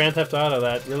game like Grand Theft Auto,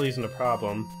 that really isn't a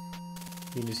problem.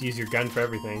 You can just use your gun for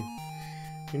everything.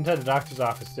 You're inside the doctor's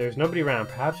office. There's nobody around.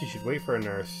 Perhaps you should wait for a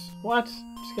nurse. What?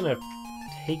 I'm just gonna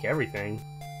take everything.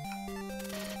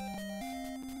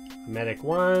 Medic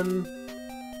 1.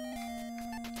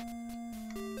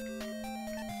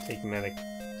 Take Medic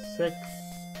 6.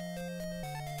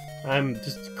 I'm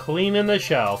just cleaning the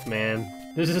shelf, man.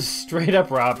 This is straight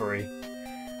up robbery.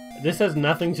 This has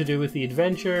nothing to do with the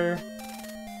adventure.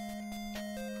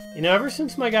 You know, ever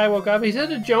since my guy woke up, he's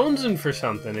had a jonesing for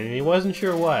something, and he wasn't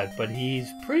sure what, but he's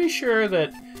pretty sure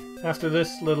that after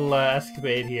this little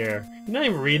escapade here, he's not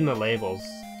even reading the labels.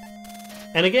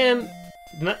 And again,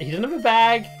 he doesn't have a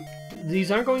bag.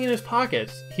 These aren't going in his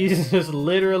pockets. He's just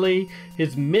literally,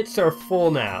 his mitts are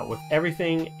full now with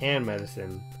everything and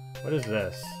medicine. What is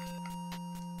this?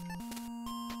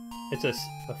 It's a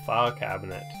file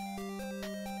cabinet.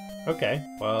 Okay,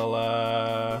 well,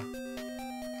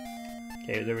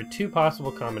 okay, there were 2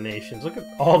 possible combinations. Look at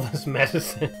all this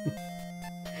medicine.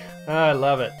 I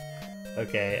love it.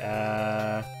 Okay,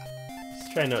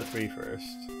 let's try note 3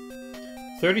 first.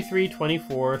 33,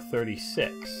 24,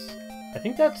 36. I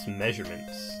think that's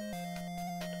measurements.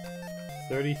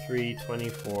 33,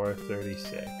 24,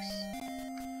 36.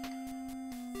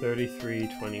 33,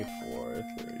 24,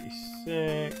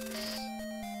 36.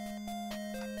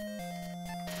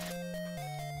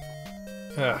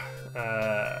 Okay.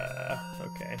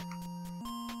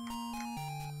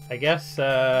 I guess,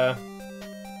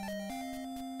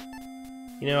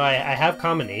 you know, I have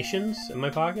combinations in my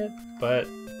pocket, but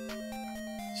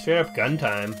straight up gun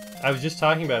time. I was just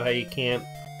talking about how you can't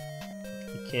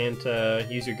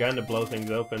use your gun to blow things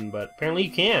open, but apparently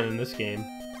you can in this game.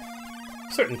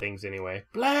 Certain things, anyway.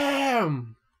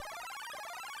 Blam!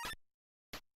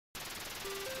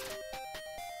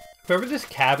 Whoever this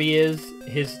cabbie is,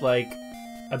 his, like,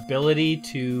 ability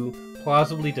to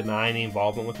plausibly deny any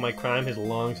involvement with my crime has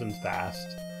long since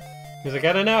passed. He's like,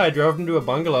 I don't know, I drove him to a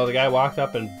bungalow, the guy walked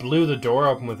up and blew the door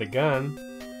open with a gun.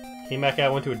 Came back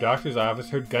out, went to a doctor's office,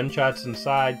 heard gunshots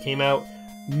inside, came out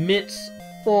mitts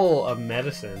full of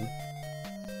medicine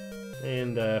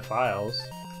and files.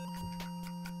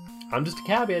 I'm just a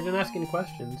cabbie, I didn't ask any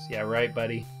questions. Yeah, right,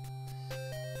 buddy.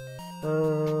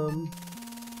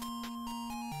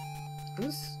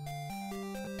 Just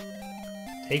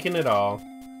taking it all.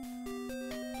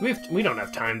 We don't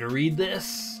have time to read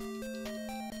this.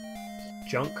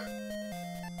 Junk.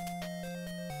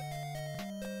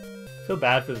 I feel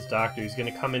bad for this doctor. He's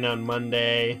gonna come in on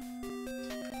Monday.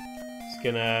 He's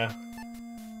gonna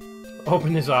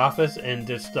open his office and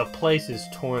just the place is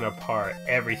torn apart.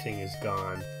 Everything is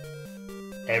gone.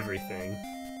 Everything.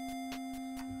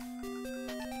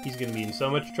 He's gonna be in so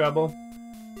much trouble.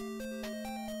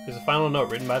 There's a final note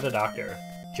written by the doctor.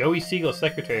 Joey Siegel's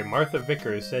secretary, Martha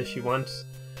Vickers, says she wants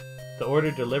the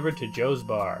order delivered to Joe's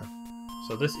bar.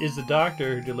 So this is the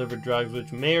doctor who delivered drugs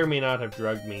which may or may not have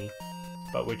drugged me.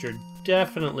 but which are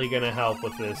definitely going to help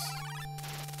with this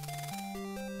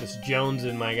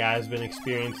jonesing my guy's been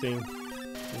experiencing.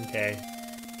 Okay.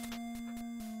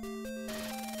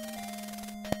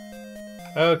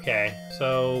 Okay,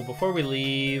 so before we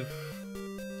leave,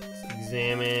 let's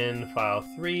examine file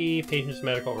 3, patient's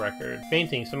medical record.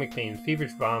 Fainting, stomach pain,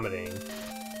 feverish vomiting,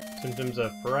 symptoms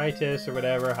of pruritus or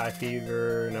whatever, high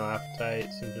fever, no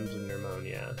appetite, symptoms of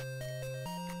pneumonia.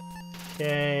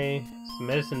 Okay, some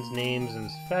medicine's names and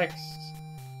effects.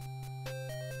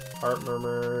 Heart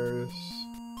murmurs.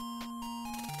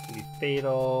 Could be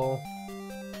fatal.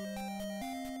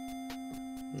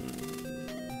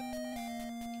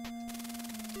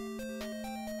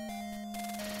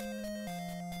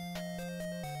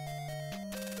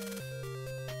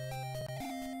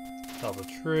 Tell the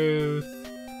truth.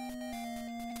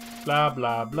 Blah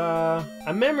blah blah.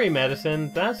 A memory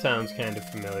medicine? That sounds kind of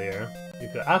familiar. You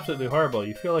feel absolutely horrible.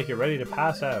 You feel like you're ready to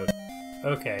pass out.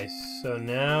 Okay, so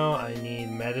now I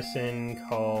need medicine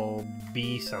called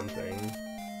B something.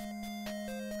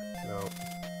 No.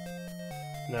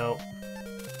 No.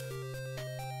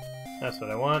 That's what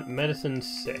I want. Medicine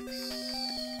 6.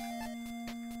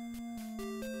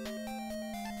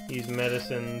 Use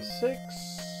medicine 6.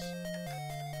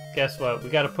 Guess what? We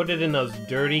gotta put it in those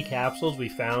dirty capsules we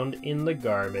found in the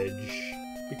garbage.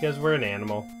 Because we're an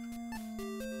animal.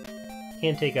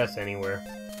 Can't take us anywhere.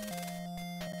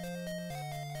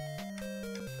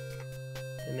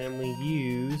 And then we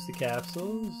use the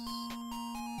capsules.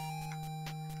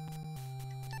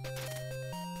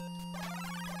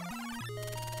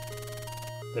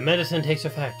 The medicine takes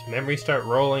effect. Memories start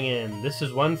rolling in. This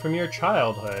is one from your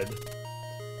childhood.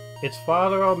 It's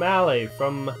Father O'Malley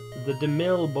from the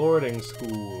DeMille boarding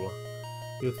school.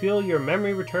 You'll feel your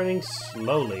memory returning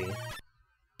slowly.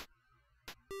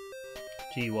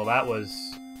 Gee, well that was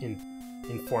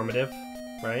informative,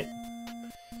 right?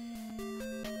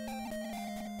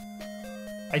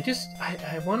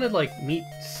 I want to like meet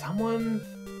someone,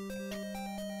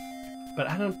 but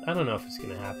I don't know if it's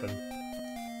gonna happen.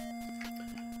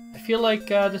 I feel like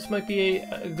this might be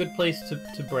a good place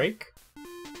to break.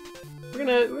 We're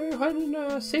gonna go ahead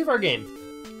and save our game.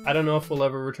 I don't know if we'll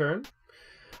ever return.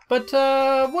 But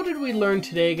what did we learn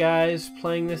today, guys,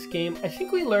 playing this game? I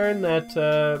think we learned that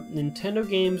Nintendo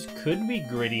games could be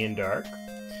gritty and dark.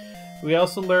 We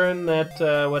also learned that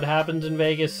what happens in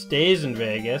Vegas stays in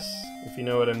Vegas, if you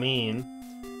know what I mean.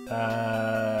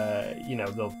 You know,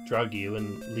 they'll drug you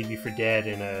and leave you for dead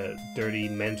in a dirty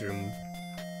men's room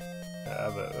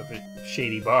of a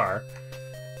shady bar.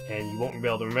 And you won't be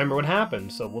able to remember what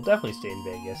happened, so we'll definitely stay in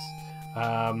Vegas.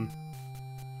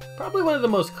 Probably one of the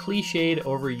most cliched,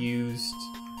 overused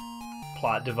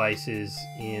plot devices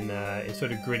in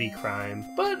sort of gritty crime,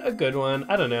 but a good one.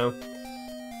 I don't know.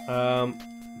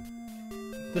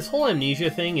 This whole amnesia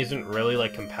thing isn't really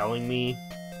like compelling me,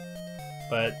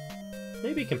 but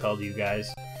maybe compelled you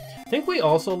guys. I think we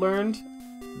also learned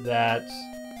that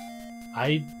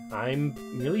I'm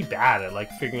really bad at like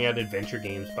figuring out adventure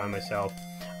games by myself.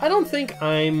 I don't think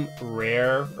I'm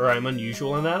rare or I'm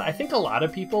unusual in that. I think a lot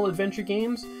of people adventure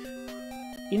games.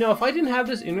 You know, if I didn't have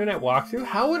this internet walkthrough,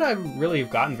 how would I really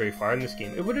have gotten very far in this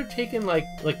game? It would have taken like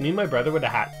me and my brother would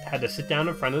have had to sit down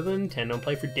in front of the Nintendo and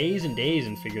play for days and days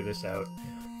and figure this out.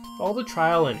 All the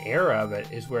trial and error of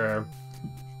it is where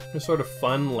the sort of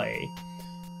fun lay,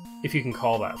 if you can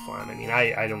call that fun. I mean,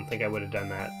 I don't think I would have done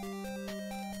that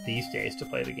these days to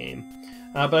play the game.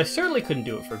 But I certainly couldn't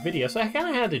do it for video, so I kind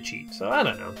of had to cheat, so I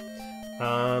don't know.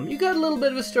 You got a little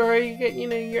bit of a story, you get, you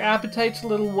know, your appetite's a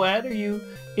little wet. Are you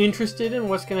interested in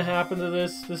what's going to happen to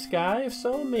this guy? If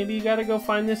so, maybe you got to go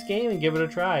find this game and give it a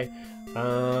try.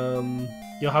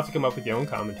 You'll have to come up with your own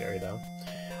commentary, though.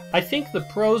 I think the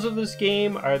pros of this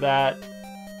game are that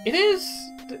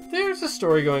there's a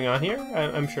story going on here.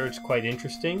 I'm sure it's quite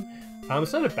interesting.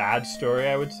 It's not a bad story,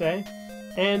 I would say.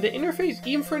 And the interface,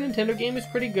 even for a Nintendo game, is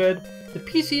pretty good. The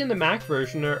PC and the Mac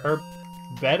version are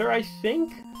better, I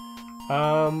think.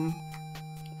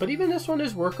 But even this one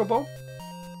is workable.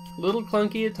 A little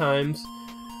clunky at times.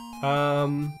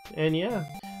 And yeah.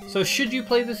 So should you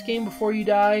play this game before you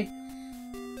die?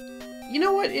 You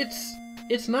know what?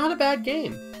 It's not a bad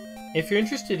game. If you're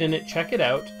interested in it, check it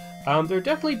out. There are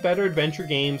definitely better adventure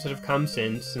games that have come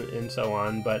since and so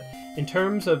on. But in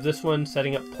terms of this one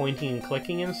setting up pointing and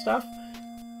clicking and stuff,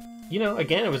 you know,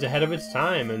 again, it was ahead of its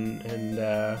time, and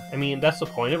I mean, that's the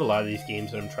point of a lot of these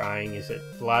games that I'm trying, is that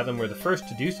a lot of them were the first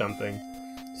to do something.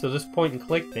 So this point and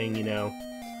click thing, you know,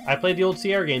 I played the old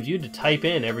Sierra games, you had to type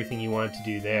in everything you wanted to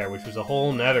do there, which was a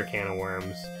whole nother can of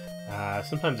worms.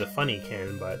 Sometimes a funny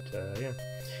can, but yeah.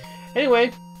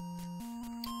 Anyway,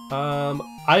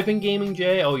 I've been Gaming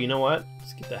Jay. Oh, you know what?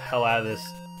 Let's get the hell out of this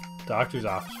doctor's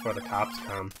office before the cops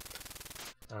come.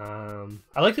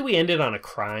 I like that we ended on a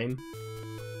crime.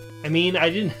 I mean, I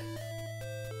didn't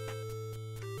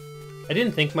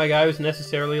think my guy was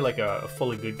necessarily like a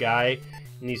fully good guy.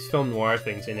 In these film noir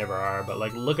things, they never are. But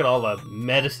like, look at all the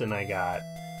medicine I got.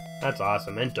 That's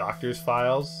awesome. And doctor's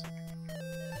files.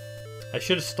 I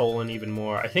should have stolen even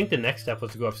more. I think the next step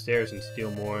was to go upstairs and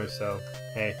steal more. So,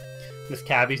 hey, Miss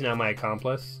Cabby's now my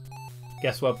accomplice.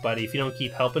 Guess what, buddy? If you don't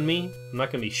keep helping me, I'm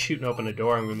not gonna be shooting open a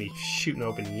door. I'm gonna be shooting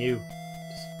open you.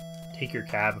 Just take your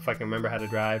cab if I can remember how to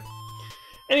drive.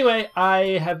 Anyway,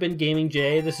 I have been Gaming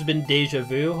Jay. This has been Deja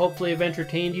Vu. Hopefully I've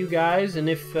entertained you guys, and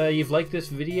if you've liked this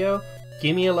video,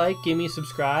 give me a like, give me a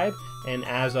subscribe, and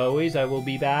as always, I will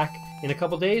be back in a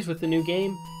couple days with a new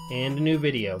game and a new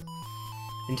video.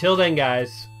 Until then,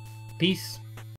 guys, peace.